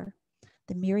color.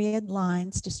 The myriad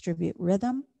lines distribute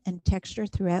rhythm and texture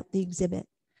throughout the exhibit.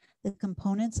 The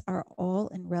components are all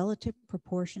in relative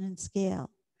proportion and scale.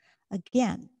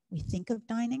 Again, we think of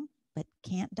dining, but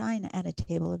can't dine at a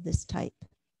table of this type.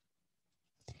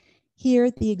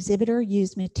 Here, the exhibitor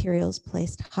used materials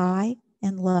placed high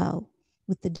and low,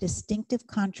 with the distinctive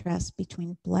contrast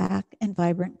between black and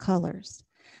vibrant colors.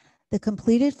 The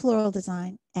completed floral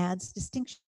design adds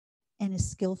distinction and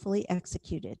is skillfully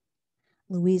executed.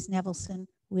 Louise Nevelson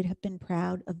would have been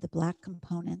proud of the black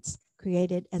components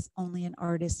created as only an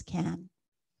artist can.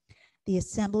 The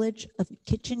assemblage of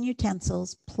kitchen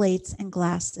utensils, plates, and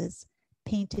glasses,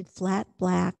 painted flat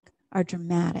black, are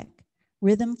dramatic.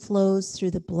 Rhythm flows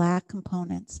through the black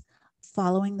components,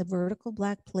 following the vertical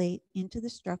black plate into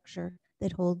the structure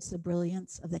that holds the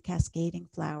brilliance of the cascading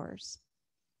flowers.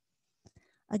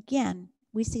 Again,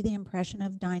 we see the impression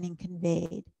of dining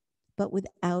conveyed, but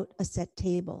without a set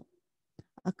table.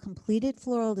 A completed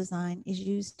floral design is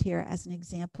used here as an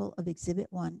example of Exhibit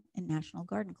 1 in National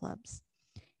Garden Clubs.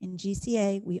 In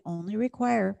GCA, we only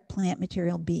require plant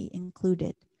material be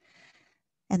included,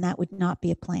 and that would not be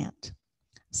a plant,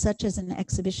 such as an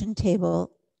exhibition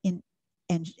table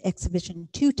and exhibition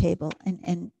 2 table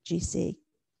in NGC.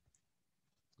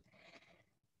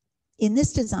 In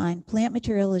this design, plant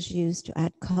material is used to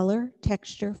add color,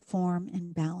 texture, form,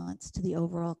 and balance to the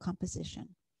overall composition.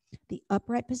 The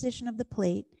upright position of the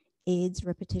plate aids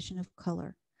repetition of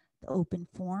color. The open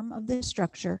form of the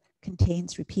structure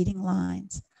contains repeating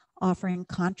lines, offering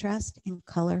contrast in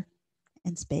color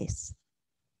and space.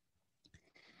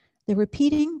 The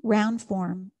repeating round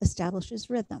form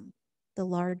establishes rhythm. The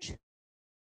large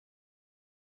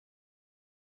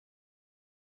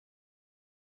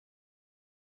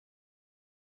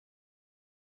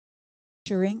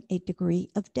ensuring a degree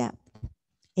of depth.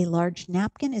 A large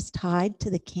napkin is tied to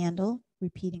the candle,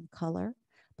 repeating color,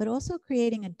 but also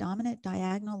creating a dominant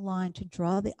diagonal line to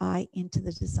draw the eye into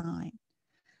the design.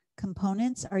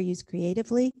 Components are used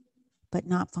creatively, but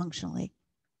not functionally.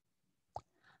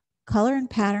 Color and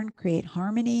pattern create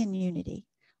harmony and unity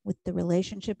with the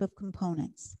relationship of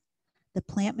components. The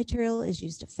plant material is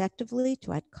used effectively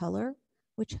to add color,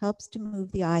 which helps to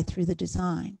move the eye through the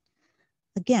design.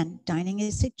 Again, dining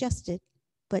is suggested,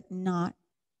 but not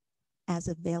as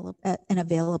an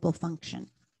available function.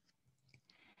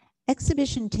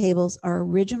 Exhibition tables are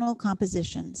original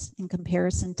compositions in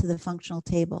comparison to the functional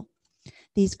table.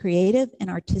 These creative and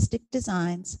artistic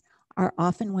designs are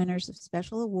often winners of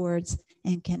special awards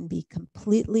and can be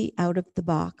completely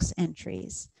out-of-the-box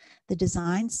entries. The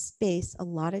design space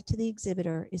allotted to the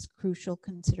exhibitor is crucial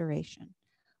consideration.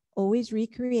 Always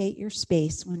recreate your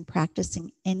space when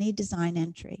practicing any design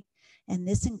entry, and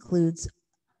this includes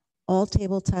all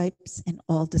table types and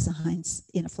all designs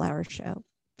in a flower show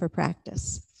for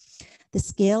practice. The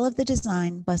scale of the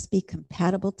design must be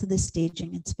compatible to the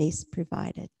staging and space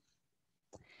provided.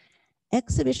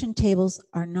 Exhibition tables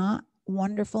are not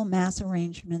wonderful mass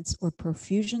arrangements or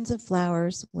profusions of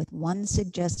flowers with one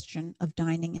suggestion of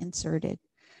dining inserted.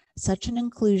 Such an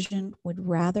inclusion would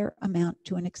rather amount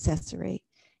to an accessory.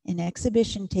 In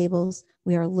exhibition tables,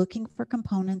 we are looking for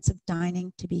components of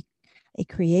dining to be a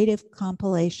creative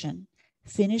compilation.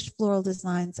 Finished floral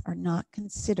designs are not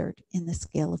considered in the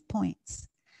scale of points.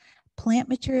 Plant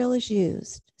material is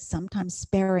used, sometimes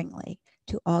sparingly,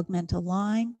 to augment a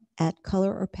line, add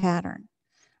color or pattern.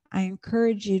 I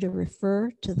encourage you to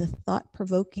refer to the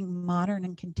thought-provoking modern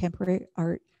and contemporary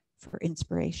art for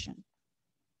inspiration.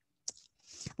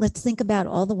 Let's think about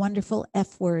all the wonderful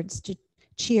F words to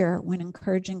cheer when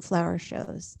encouraging flower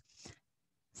shows.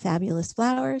 Fabulous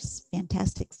flowers,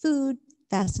 fantastic food,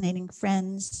 fascinating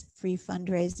friends, free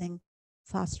fundraising,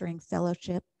 fostering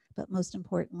fellowship, but most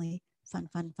importantly, fun,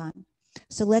 fun, fun.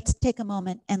 So let's take a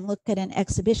moment and look at an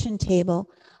exhibition table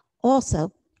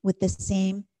also with the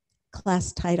same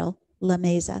class title, La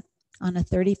Mesa, on a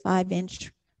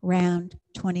 35-inch round,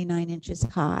 29 inches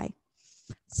high.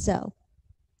 So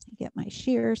I get my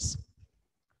shears.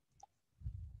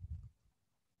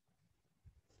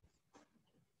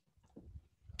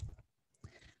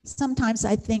 Sometimes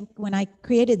I think when I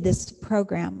created this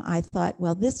program, I thought,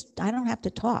 well, I don't have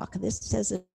to talk. This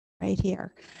says it right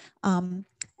here.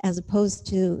 As opposed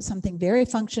to something very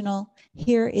functional.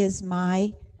 Here is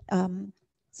my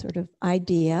sort of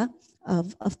idea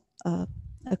of a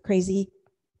crazy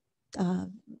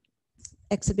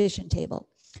exhibition table.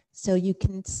 So you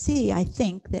can see, I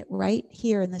think, that right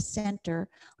here in the center,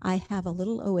 I have a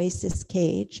little oasis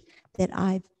cage that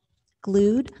I've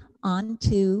glued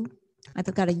onto. I've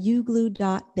got a U-glue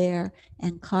dot there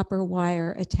and copper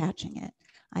wire attaching it.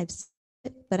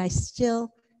 But I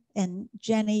still, and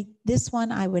Jenny, this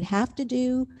one I would have to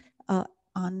do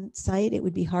on site. It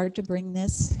would be hard to bring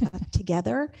this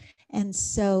together. And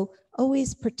so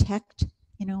always protect,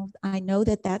 I know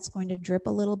that that's going to drip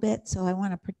a little bit. So I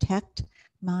want to protect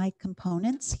my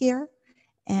components here,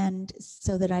 and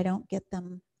so that I don't get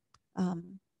them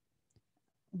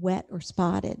wet or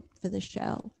spotted for the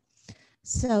show.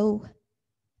 So,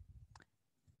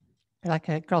 like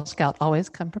a Girl Scout, always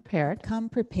come prepared. Come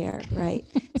prepared, right?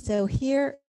 So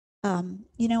here,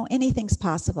 anything's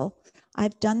possible.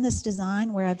 I've done this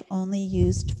design where I've only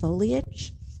used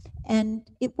foliage, and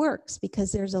it works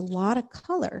because there's a lot of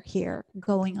color here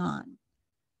going on.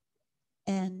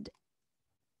 And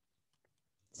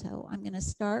so I'm going to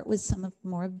start with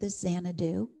more of the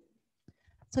Xanadu.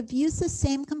 So I've used the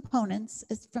same components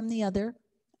as from the other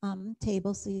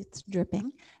table, so it's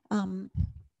dripping.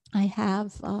 I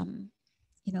have,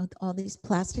 all these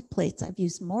plastic plates. I've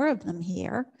used more of them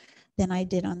here than I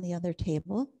did on the other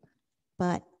table,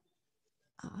 but.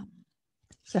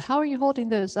 So how are you holding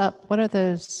those up? What are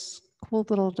those cool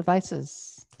little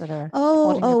devices that are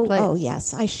holding your plates? Oh,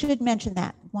 yes. I should mention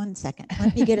that. 1 second.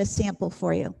 Let me get a sample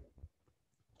for you.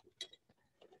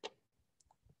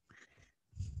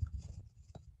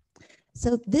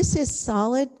 So this is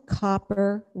solid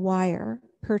copper wire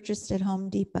purchased at Home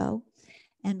Depot,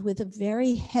 and with a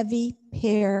very heavy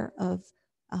pair of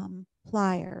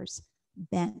pliers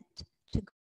bent to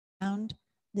ground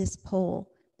this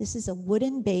pole. This is a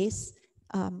wooden base,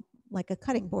 like a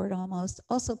cutting board almost,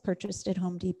 also purchased at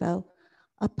Home Depot,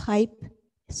 a pipe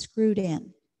screwed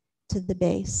in to the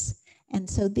base. And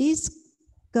so these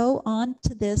go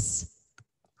onto this,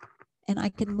 and I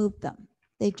can move them.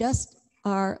 They just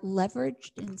are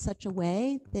leveraged in such a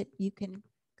way that you can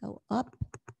go up,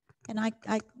 and I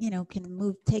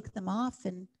can take them off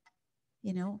and,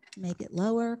 make it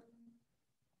lower.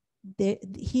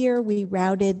 Here we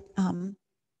routed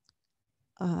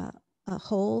a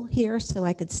hole here so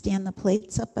I could stand the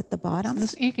plates up at the bottom.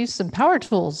 You use some power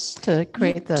tools to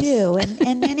create this. Do,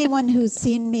 and anyone who's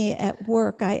seen me at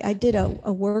work, I did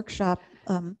a workshop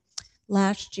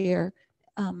last year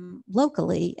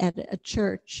locally at a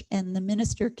church, and the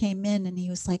minister came in and he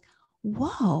was like,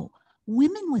 whoa,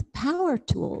 women with power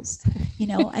tools,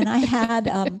 and I had,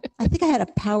 I think I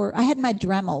had my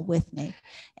Dremel with me.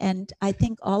 And I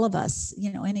think all of us,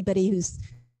 anybody who's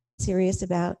serious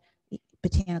about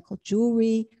botanical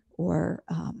jewelry or,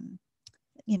 a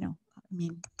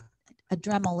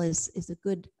Dremel is a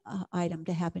good item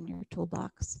to have in your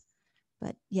toolbox.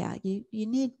 But yeah, you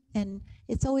need, and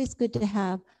it's always good to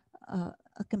have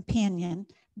a companion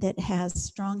that has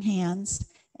strong hands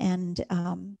and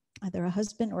either a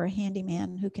husband or a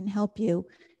handyman who can help you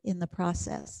in the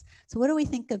process. So what do we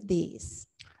think of these?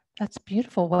 That's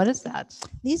beautiful. What is that?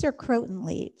 These are croton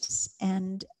leaves,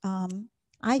 and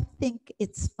I think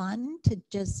it's fun to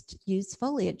just use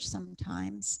foliage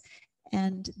sometimes.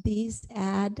 And these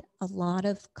add a lot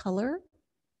of color,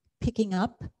 picking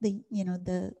up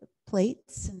the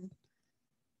plates. And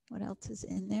what else is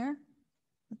in there?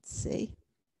 Let's see.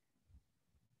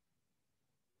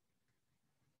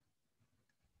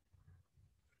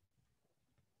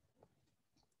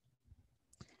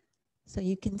 So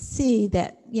you can see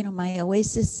that, my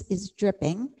oasis is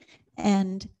dripping,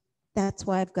 and that's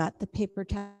why I've got the paper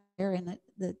towel and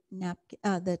the napkin,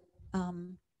 the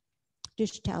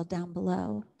dish towel down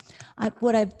below.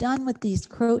 What I've done with these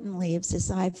croton leaves is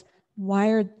I've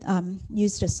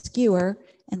used a skewer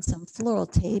and some floral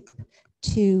tape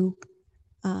to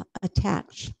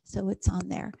attach, so it's on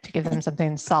there. To give them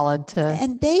something solid to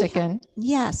stick in.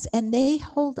 Yes, and they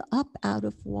hold up out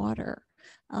of water.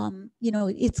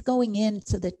 It's going in,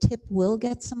 so the tip will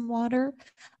get some water,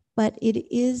 but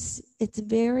it's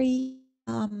very,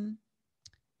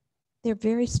 they're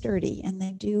very sturdy, and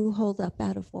they do hold up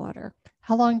out of water.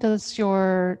 How long does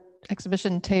your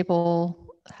exhibition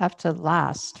table have to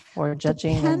last for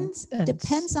judging?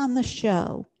 Depends on the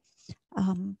show.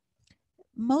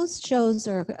 most shows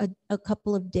are a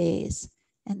couple of days.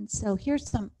 And so here's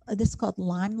some, this is called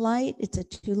Limelight. It's a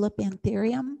tulip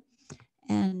anthurium.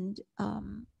 And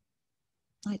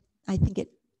I think it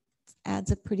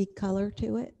adds a pretty color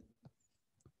to it.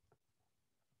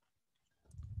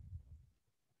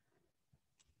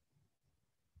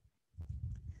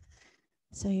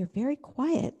 So you're very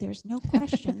quiet. There's no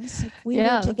questions. If we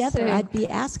were together, I'd be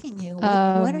asking you,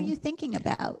 what are you thinking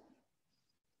about?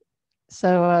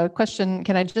 So question,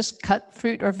 can I just cut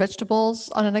fruit or vegetables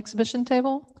on an exhibition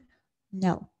table?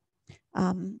 No.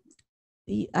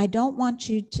 I don't want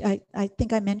you to, I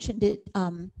think I mentioned it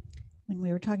when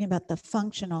we were talking about the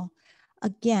functional.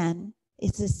 Again,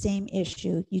 it's the same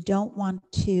issue. You don't want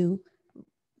to,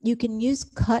 you can use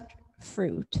cut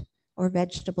fruit or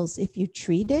vegetables if you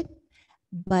treat it,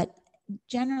 but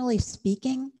generally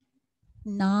speaking,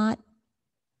 not,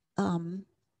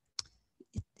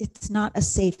 it's not a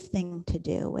safe thing to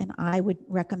do. And I would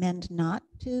recommend not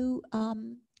to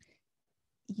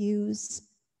use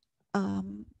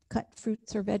cut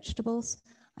fruits or vegetables.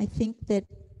 I think that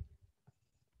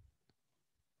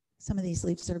some of these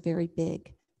leaves are very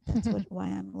big. That's why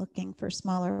I'm looking for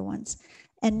smaller ones.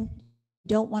 And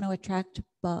don't want to attract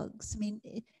bugs. I mean,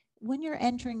 when you're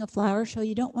entering a flower show,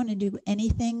 you don't want to do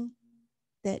anything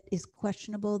that is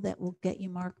questionable that will get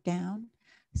you marked down.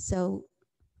 So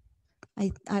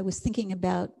I was thinking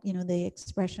about, you know, the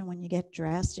expression when you get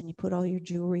dressed and you put all your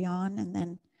jewelry on and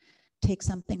then take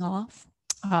something off.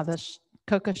 Ah, that's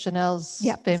Coco Chanel's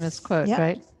famous quote,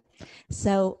 right?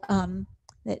 So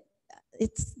that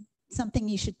it's something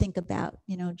you should think about,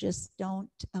 you know, just don't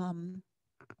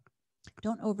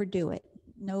overdo it.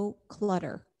 No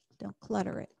clutter, don't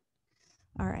clutter it.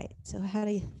 All right, so how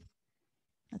do you,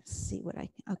 let's see what I,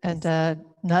 okay. And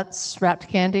nuts, wrapped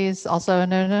candies, also a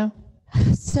no-no?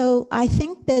 So I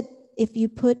think that if you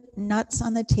put nuts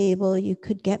on the table, you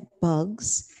could get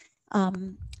bugs.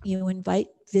 You invite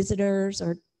visitors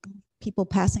or people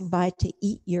passing by to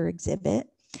eat your exhibit.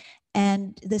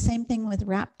 And the same thing with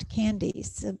wrapped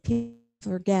candies. So people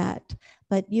forget,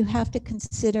 but you have to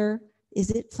consider,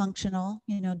 is it functional?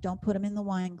 You know, don't put them in the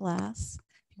wine glass.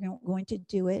 You're not going to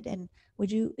do it. And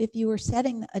would you, if you were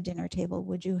setting a dinner table,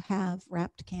 would you have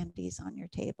wrapped candies on your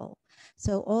table?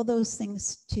 So all those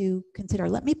things to consider.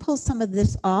 Let me pull some of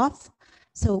this off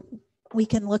so we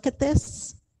can look at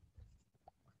this.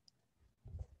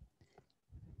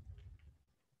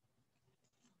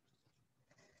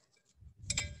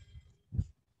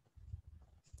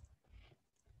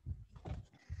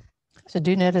 So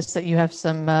do notice that you have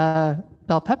some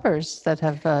bell peppers that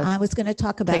have I was going to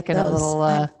talk about taken those. a little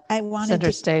I wanted center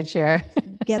to stage here.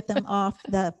 get them off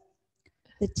the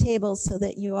table so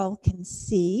that you all can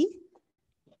see.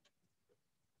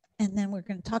 And then we're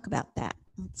going to talk about that.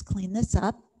 Let's clean this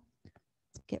up.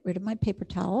 Get rid of my paper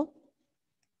towel.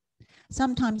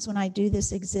 Sometimes when I do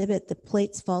this exhibit, the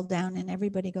plates fall down and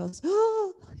everybody goes,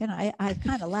 oh, and I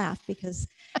kind of laugh because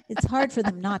it's hard for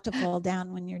them not to fall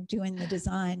down when you're doing the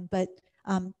design, but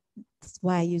that's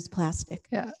why I use plastic.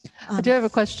 Yeah, I do have a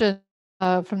question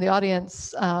from the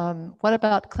audience. What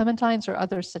about clementines or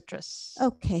other citrus?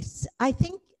 Okay, so I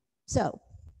think, so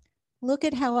look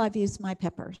at how I've used my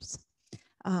peppers.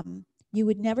 You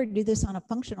would never do this on a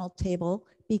functional table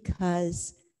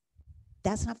because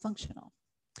that's not functional.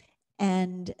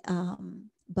 And,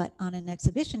 but on an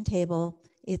exhibition table,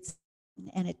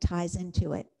 and it ties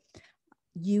into it.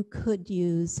 You could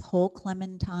use whole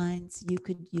clementines, you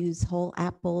could use whole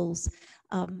apples.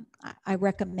 I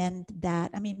recommend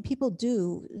that. I mean, people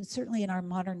do, certainly in our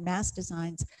modern mass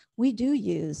designs, we do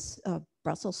use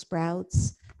Brussels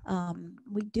sprouts.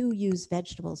 We do use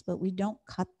vegetables, but we don't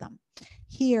cut them.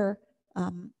 Here,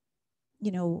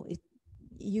 you know,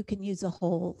 you can use a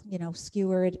whole, you know,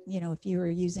 skewered, you know, if you were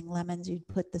using lemons, you'd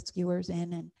put the skewers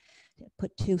in and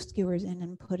put 2 skewers in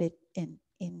and put it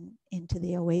into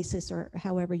the oasis or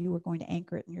however you were going to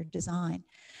anchor it in your design.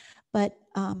 But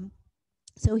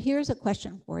so here's a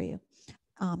question for you.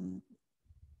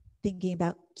 Thinking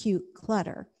about cute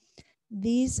clutter.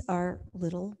 These are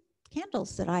little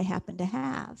candles that I happen to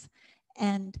have.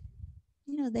 And,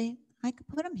 you know, I could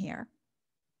put them here.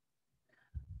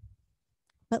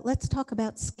 But let's talk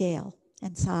about scale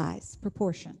and size,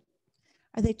 proportion.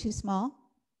 Are they too small?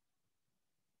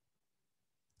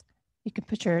 You can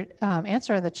put your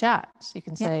answer in the chat. So you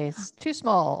can say it's too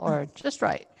small or just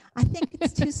right. I think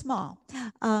it's too small.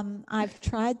 I've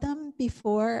tried them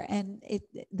before and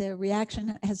the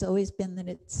reaction has always been that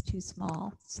it's too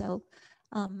small. So,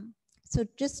 so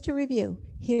just to review,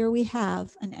 here we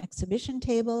have an exhibition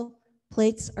table.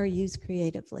 Plates are used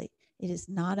creatively. It is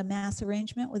not a mass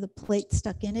arrangement with a plate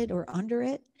stuck in it or under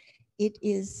it. it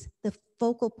is the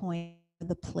focal point of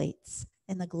the plates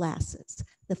and the glasses.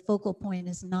 The focal point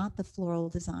is not the floral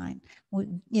design.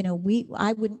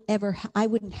 I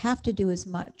wouldn't have to do as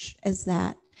much as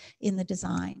that in the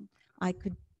design. I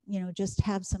could, just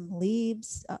have some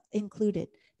leaves included,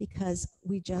 because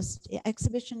we just,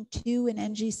 exhibition 2 in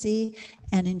NGC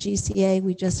and in GCA,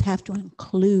 we just have to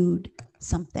include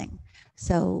something.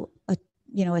 So a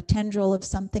tendril of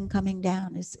something coming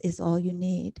down is all you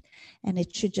need. And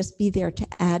it should just be there to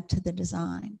add to the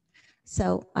design.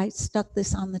 So I stuck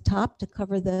this on the top to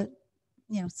cover the,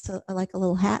 so like a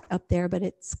little hat up there, but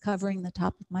it's covering the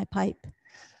top of my pipe.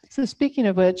 So speaking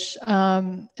of which,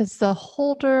 is the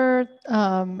holder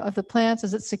of the plants,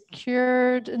 is it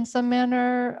secured in some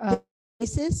manner?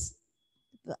 Oasis,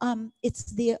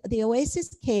 it's the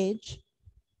Oasis cage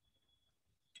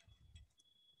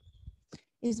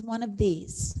is one of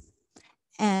these.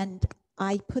 And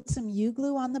I put some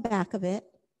U-glue on the back of it,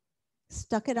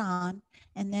 stuck it on,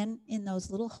 and then in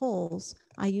those little holes,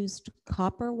 I used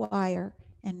copper wire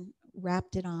and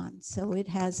wrapped it on. So it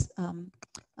has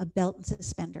a belt and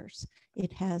suspenders.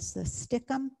 It has the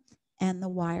stickum and the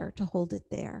wire to hold it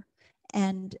there.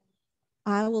 And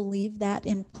I will leave that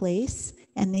in place.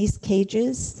 And these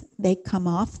cages, they come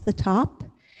off the top,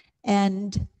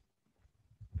 and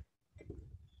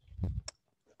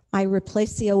I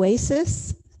replace the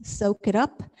Oasis, soak it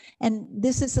up. And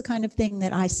this is the kind of thing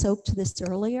that I soaked this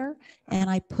earlier, and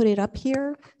I put it up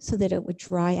here so that it would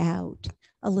dry out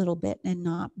a little bit and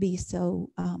not be so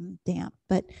damp.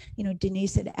 But,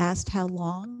 Denise had asked how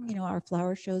long, our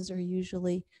flower shows are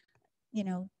usually,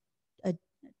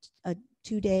 a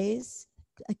 2 days.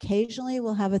 Occasionally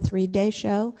we'll have a 3-day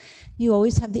show. You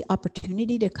always have the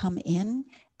opportunity to come in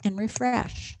and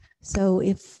refresh. So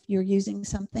if you're using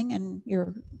something and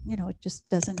it just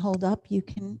doesn't hold up, you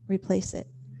can replace it.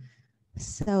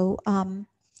 So, and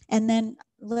then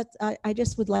I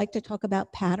just would like to talk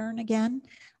about pattern again.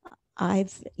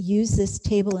 I've used this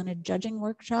table in a judging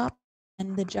workshop,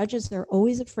 and the judges are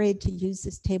always afraid to use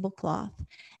this tablecloth.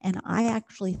 And I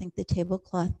actually think the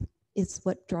tablecloth is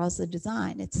what draws the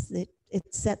design. It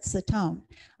sets the tone.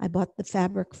 I bought the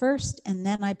fabric first, and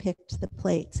then I picked the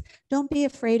plates. Don't be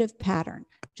afraid of pattern.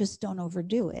 Just don't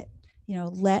overdo it.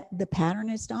 Let the pattern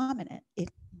is dominant.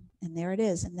 And there it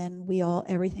is. And then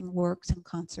everything works in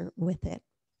concert with it.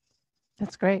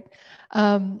 That's great.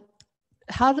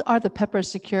 How are the peppers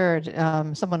secured?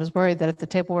 Someone is worried that if the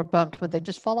table were bumped, would they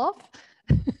just fall off?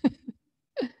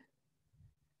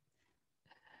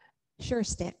 Sure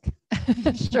stick.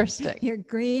 Sure stick. Your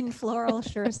green floral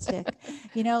sure stick.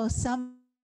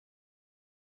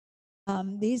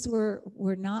 These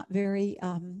were not very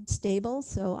stable,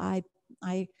 so I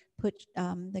put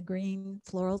the green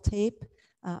floral tape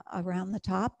around the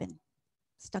top and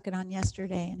stuck it on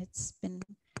yesterday, and it's been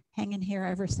hanging here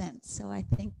ever since. So I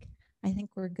think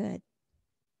we're good.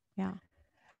 Yeah.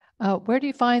 Where do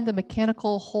you find the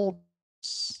mechanical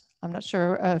holders? I'm not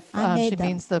sure if she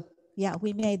means the. Yeah,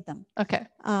 we made them. Okay.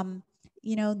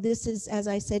 This is, as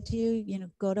I said to you,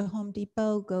 go to Home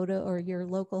Depot, or your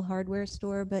local hardware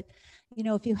store. But,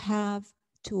 if you have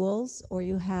tools or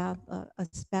you have a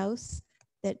spouse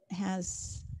that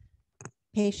has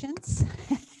patience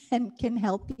and can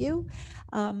help you,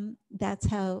 that's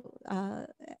how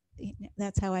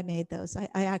I made those. I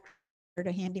actually hired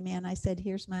a handyman. I said,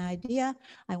 here's my idea.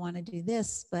 I want to do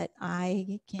this, but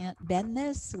I can't bend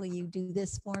this. Will you do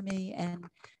this for me? And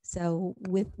so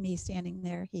with me standing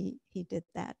there, he did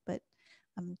that. But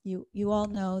you all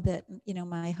know that,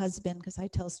 my husband, because I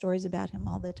tell stories about him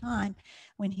all the time,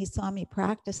 when he saw me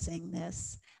practicing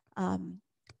this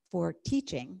for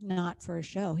teaching, not for a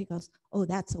show, he goes, oh,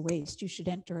 that's a waste. You should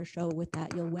enter a show with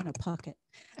that. You'll win a pucket.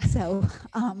 So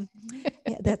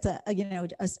yeah, that's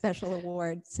a special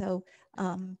award. So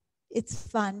it's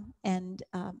fun. And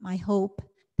I hope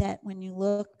that when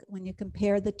you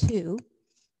compare the two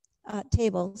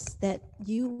tables, that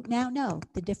you now know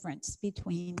the difference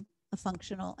between a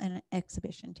functional and an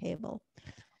exhibition table.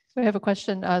 So I have a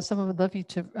question. Someone would love you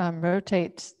to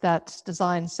rotate that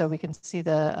design so we can see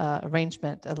the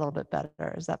arrangement a little bit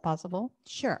better. Is that possible?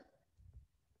 Sure.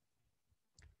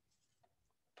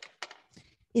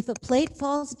 If a plate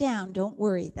falls down, don't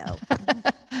worry though.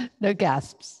 No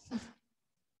gasps.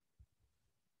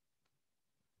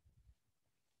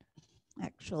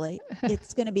 Actually,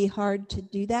 it's going to be hard to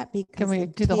do that because can we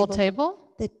do the whole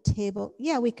table? The table,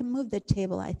 yeah, we can move the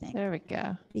table, I think. There we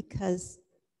go. Because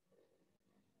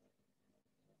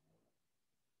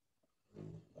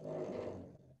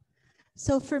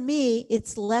so for me,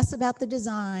 it's less about the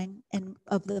design and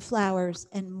of the flowers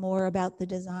and more about the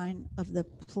design of the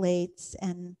plates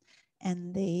and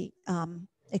the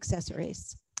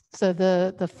accessories. So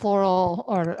the floral,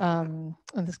 or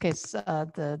in this case,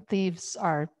 the leaves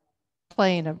are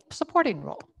playing a supporting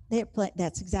role.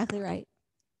 That's exactly right.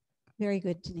 Very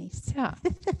good, Denise. Yeah.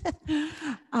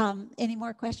 Any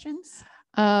more questions?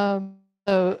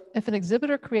 So if an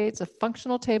exhibitor creates a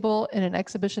functional table in an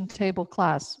exhibition table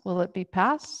class, will it be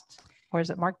passed or is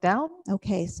it marked down?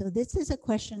 Okay, so this is a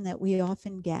question that we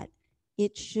often get.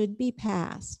 It should be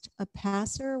passed. A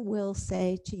passer will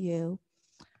say to you,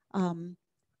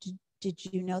 did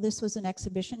you know this was an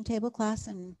exhibition table class?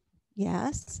 And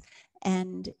yes.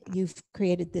 And you've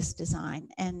created this design.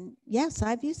 And yes,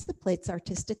 I've used the plates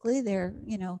artistically. They're,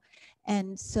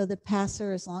 and so the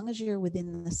passer, as long as you're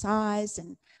within the size,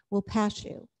 and will pass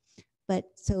you. But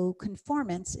so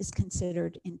conformance is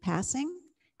considered in passing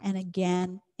and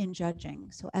again in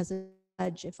judging. So as a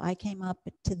judge, if I came up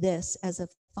to this as a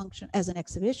function, as an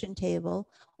exhibition table,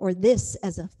 or this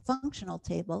as a functional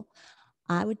table,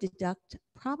 I would deduct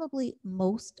probably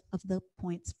most of the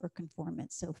points for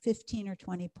conformance, so 15 or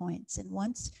 20 points. And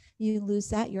once you lose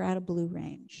that, you're out of blue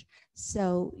range.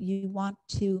 So you want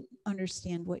to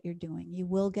understand what you're doing. You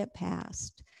will get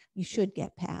passed. You should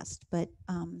get passed, but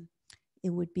it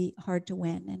would be hard to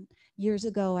win. And years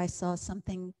ago, I saw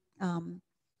something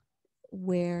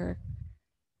where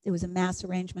it was a mass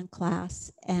arrangement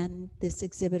class, and this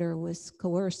exhibitor was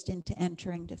coerced into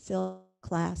entering to fill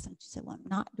class, and she said, well, I'm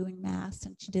not doing mass,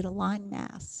 and she did a line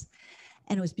mass,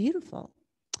 and it was beautiful.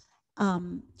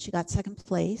 She got second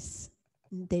place.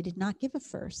 They did not give a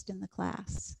first in the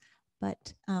class,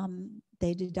 but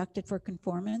they deducted for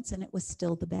conformance, and it was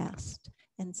still the best.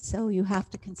 And so you have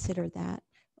to consider that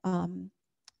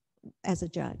as a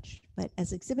judge, but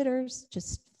as exhibitors,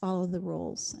 just follow the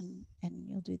rules, and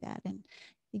you'll do that. And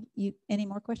you, any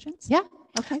more questions? Yeah.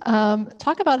 Okay.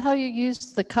 Talk about how you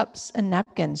use the cups and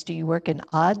napkins. Do you work in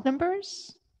odd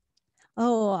numbers?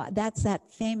 Oh, that's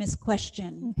that famous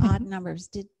question, odd numbers.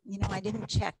 I didn't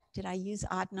check. Did I use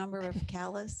odd number of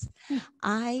callus?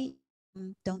 I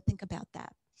don't think about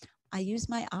that. I use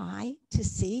my eye to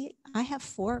see. I have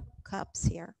 4 cups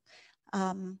here.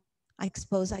 I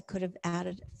suppose I could have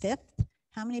added a 5th.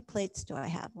 How many plates do I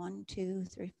have? 1, 2,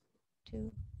 3,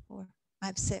 2, 4. I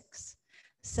have 6.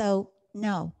 So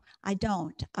no, I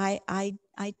don't.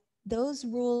 Those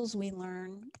rules we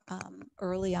learn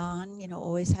early on,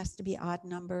 always has to be odd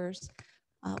numbers.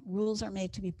 Rules are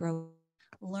made to be broken.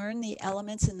 Learn the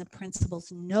elements and the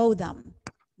principles, know them.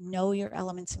 Know your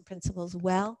elements and principles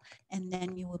well, and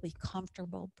then you will be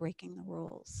comfortable breaking the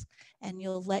rules. And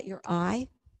you'll let your eye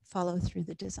follow through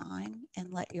the design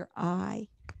and let your eye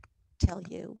tell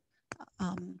you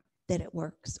that it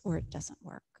works or it doesn't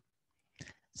work.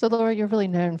 So Laura, you're really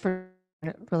known for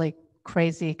really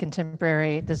crazy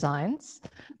contemporary designs.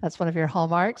 That's one of your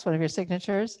hallmarks, one of your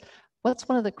signatures. What's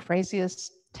one of the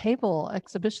craziest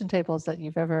exhibition tables that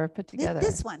you've ever put together?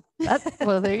 This one.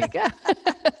 Well, there you go.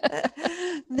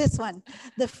 This one.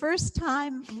 The first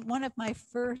time, one of my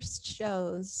first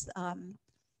shows,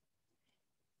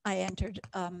 I entered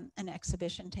an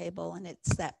exhibition table, and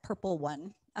it's that purple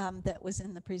one that was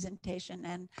in the presentation,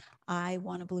 and I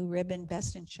won a blue ribbon,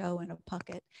 best in show, and a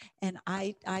pucket, and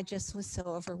I just was so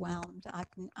overwhelmed.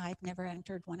 I've never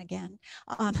entered one again,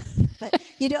 but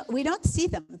we don't see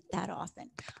them that often.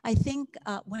 I think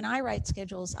when I write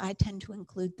schedules, I tend to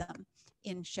include them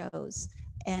in shows,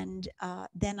 and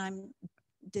then I'm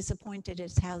disappointed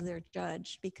as how they're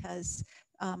judged, because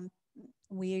our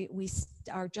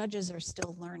judges are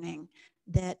still learning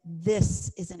that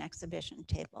this is an exhibition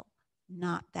table,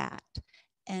 not that.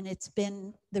 And it's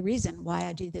been the reason why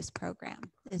I do this program,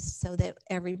 is so that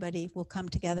everybody will come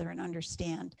together and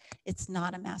understand it's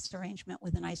not a mass arrangement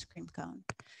with an ice cream cone.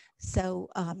 So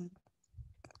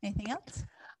anything else?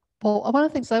 Well, one of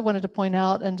the things I wanted to point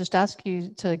out and just ask you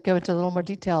to go into a little more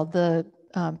detail, the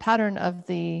pattern of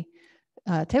the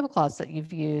tablecloths that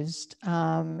you've used,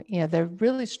 they're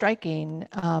really striking,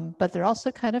 but they're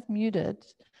also kind of muted.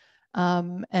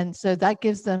 And so that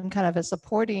gives them kind of a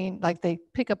supporting, like they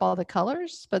pick up all the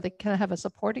colors, but they kind of have a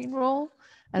supporting role.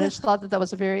 And I just thought that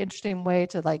was a very interesting way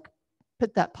to like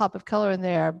put that pop of color in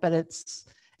there, but it's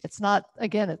not,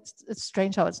 again, it's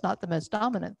strange how it's not the most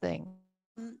dominant thing.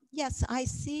 Yes, I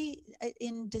see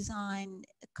in design,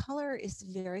 color is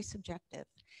very subjective,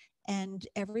 and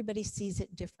everybody sees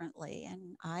it differently.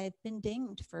 And I've been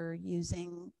dinged for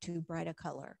using too bright a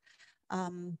color.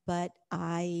 But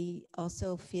I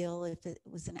also feel if it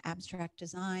was an abstract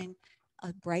design,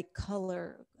 a bright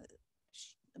color,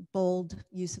 bold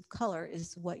use of color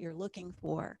is what you're looking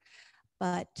for.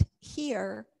 But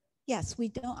here, yes,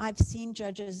 I've seen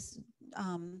judges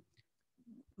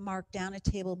mark down a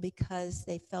table because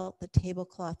they felt the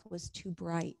tablecloth was too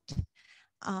bright.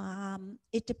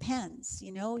 It depends,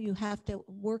 you know, you have to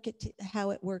work it to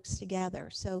how it works together.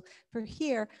 So for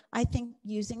here, I think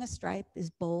using a stripe is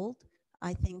bold.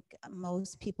 I think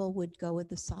most people would go with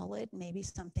the solid, maybe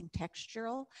something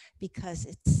textural because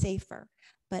it's safer.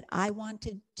 But I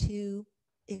wanted to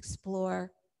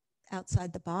explore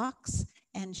outside the box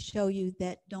and show you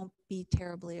that don't be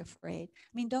terribly afraid.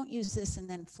 I mean, don't use this and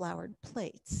then flowered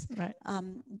plates, Right.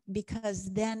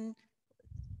 because then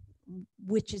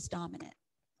which is dominant?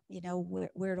 You know,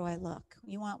 where do I look?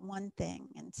 You want one thing.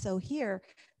 And so here,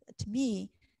 to me,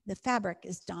 the fabric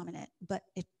is dominant, but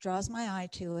it draws my eye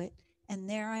to it. And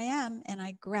there I am, and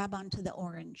I grab onto the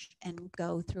orange and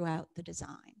go throughout the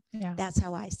design. Yeah. That's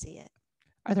how I see it.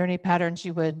 Are there any patterns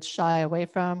you would shy away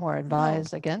from or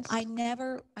advise No, against? I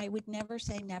would never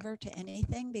say never to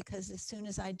anything, because as soon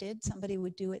as I did, somebody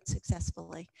would do it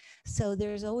successfully. So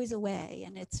there's always a way,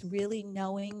 and it's really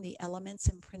knowing the elements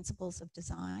and principles of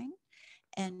design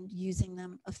and using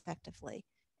them effectively,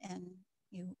 and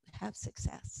you have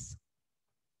success.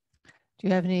 Do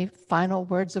you have any final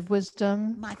words of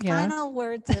wisdom? My final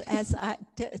words, as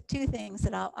two things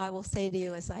that I will say to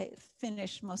you as I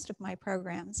finish most of my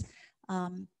programs.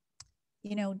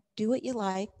 You know, do what you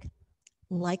like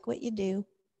what you do,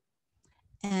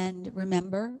 and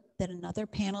remember that another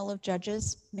panel of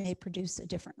judges may produce a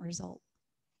different result.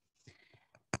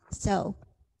 So,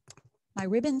 my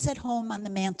ribbon's at home on the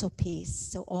mantelpiece,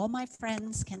 so all my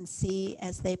friends can see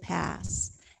as they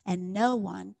pass, and no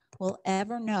one will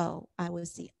ever know I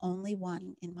was the only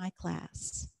one in my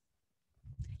class.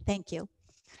 Thank you,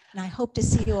 and I hope to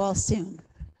see you all soon.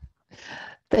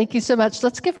 Thank you so much.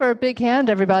 Let's give her a big hand,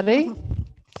 everybody.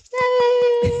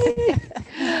 Yay!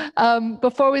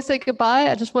 Before we say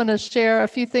goodbye, I just want to share a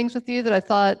few things with you that I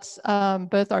thought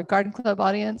both our Garden Club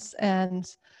audience and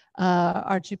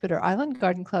our Jupiter Island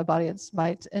Garden Club audience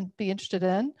might be interested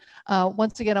in.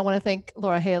 Once again, I want to thank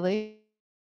Laura Haley.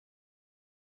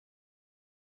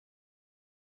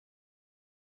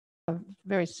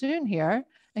 Very soon here,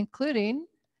 including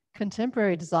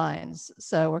contemporary designs.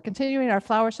 So we're continuing our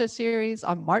flower show series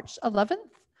on March 11th,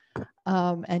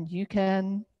 and you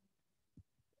can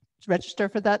register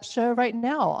for that show right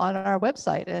now on our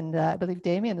website. And I believe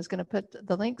Damien is going to put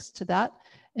the links to that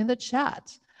in the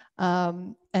chat.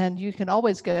 And you can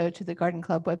always go to the Garden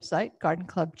Club website,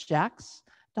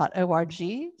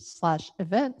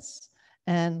 GardenClubJax.org/events,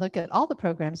 and look at all the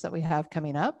programs that we have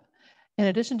coming up. In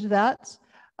addition to that,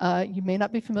 you may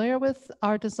not be familiar with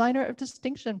our Designer of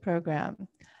Distinction program.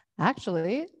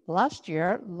 Actually, last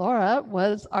year, Laura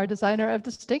was our Designer of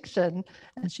Distinction,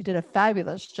 and she did a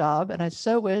fabulous job. And I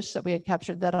so wish that we had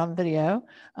captured that on video.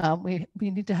 We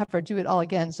need to have her do it all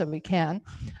again so we can.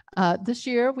 This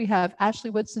year, we have Ashley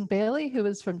Woodson Bailey, who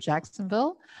is from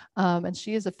Jacksonville, and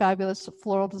she is a fabulous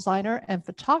floral designer and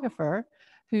photographer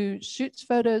who shoots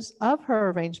photos of her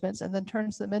arrangements and then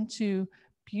turns them into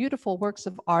beautiful works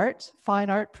of art, fine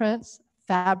art prints,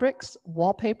 fabrics,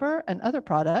 wallpaper, and other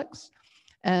products.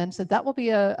 And so that will be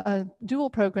a dual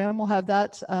program. We'll have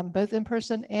that both in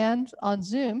person and on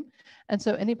Zoom. And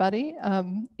so anybody,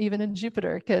 even in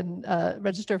Jupiter, can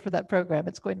register for that program.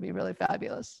 It's going to be really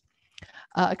fabulous.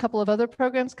 A couple of other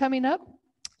programs coming up.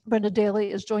 Brenda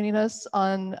Daly is joining us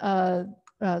on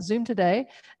Zoom today,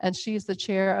 and she's the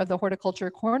chair of the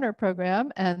Horticulture Corner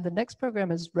program. And the next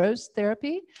program is Rose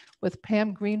Therapy with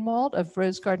Pam Greenwald of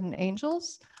Rose Garden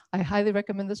Angels. I highly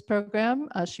recommend this program.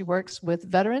 She works with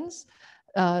veterans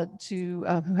who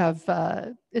have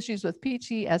issues with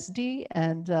PTSD,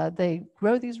 and they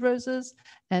grow these roses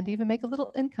and even make a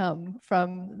little income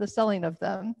from the selling of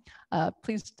them.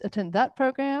 Please attend that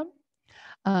program.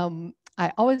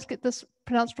 I always get this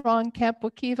pronounced wrong, Camp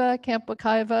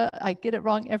Wakiva. I get it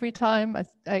wrong every time.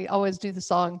 I always do the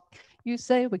song, you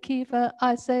say Wakiva,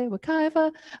 I say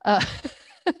Wakiva.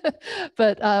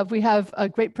 But we have a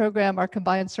great program, our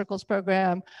Combined Circles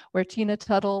program, where Tina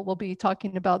Tuttle will be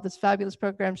talking about this fabulous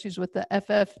program. She's with the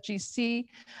FFGC,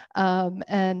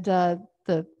 and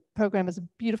the program is a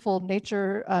beautiful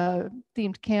nature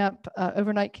themed camp,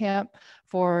 overnight camp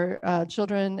for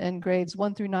children in grades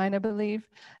 1 through 9, I believe,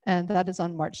 and that is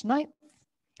on March 9th.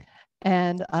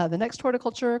 And the next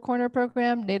Horticulture Corner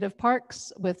program, Native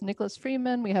Parks with Nicholas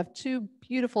Freeman. We have 2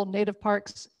 beautiful native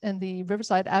parks in the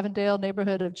Riverside Avondale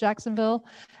neighborhood of Jacksonville.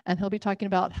 And he'll be talking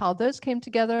about how those came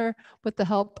together with the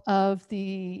help of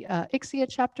the Ixia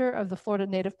chapter of the Florida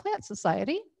Native Plant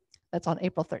Society. That's on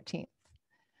April 13th.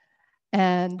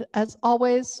 And as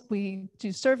always, we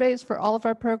do surveys for all of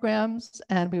our programs,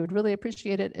 and we would really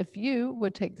appreciate it if you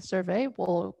would take the survey.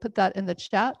 We'll put that in the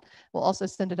chat. We'll also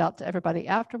send it out to everybody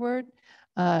afterward.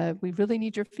 We really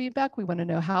need your feedback. We want to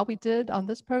know how we did on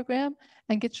this program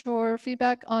and get your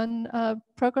feedback on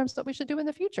programs that we should do in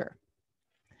the future.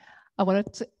 I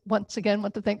want to once again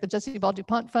want to thank the Jessie Ball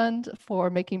DuPont Fund for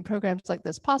making programs like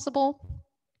this possible.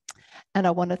 And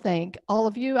I want to thank all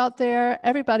of you out there,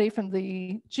 everybody from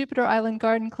the Jupiter Island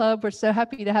Garden Club. We're so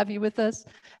happy to have you with us.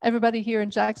 Everybody here in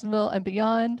Jacksonville and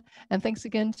beyond. And thanks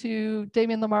again to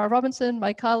Damian Lamar Robinson,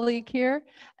 my colleague here.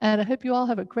 And I hope you all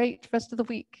have a great rest of the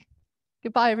week.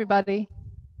 Goodbye, everybody.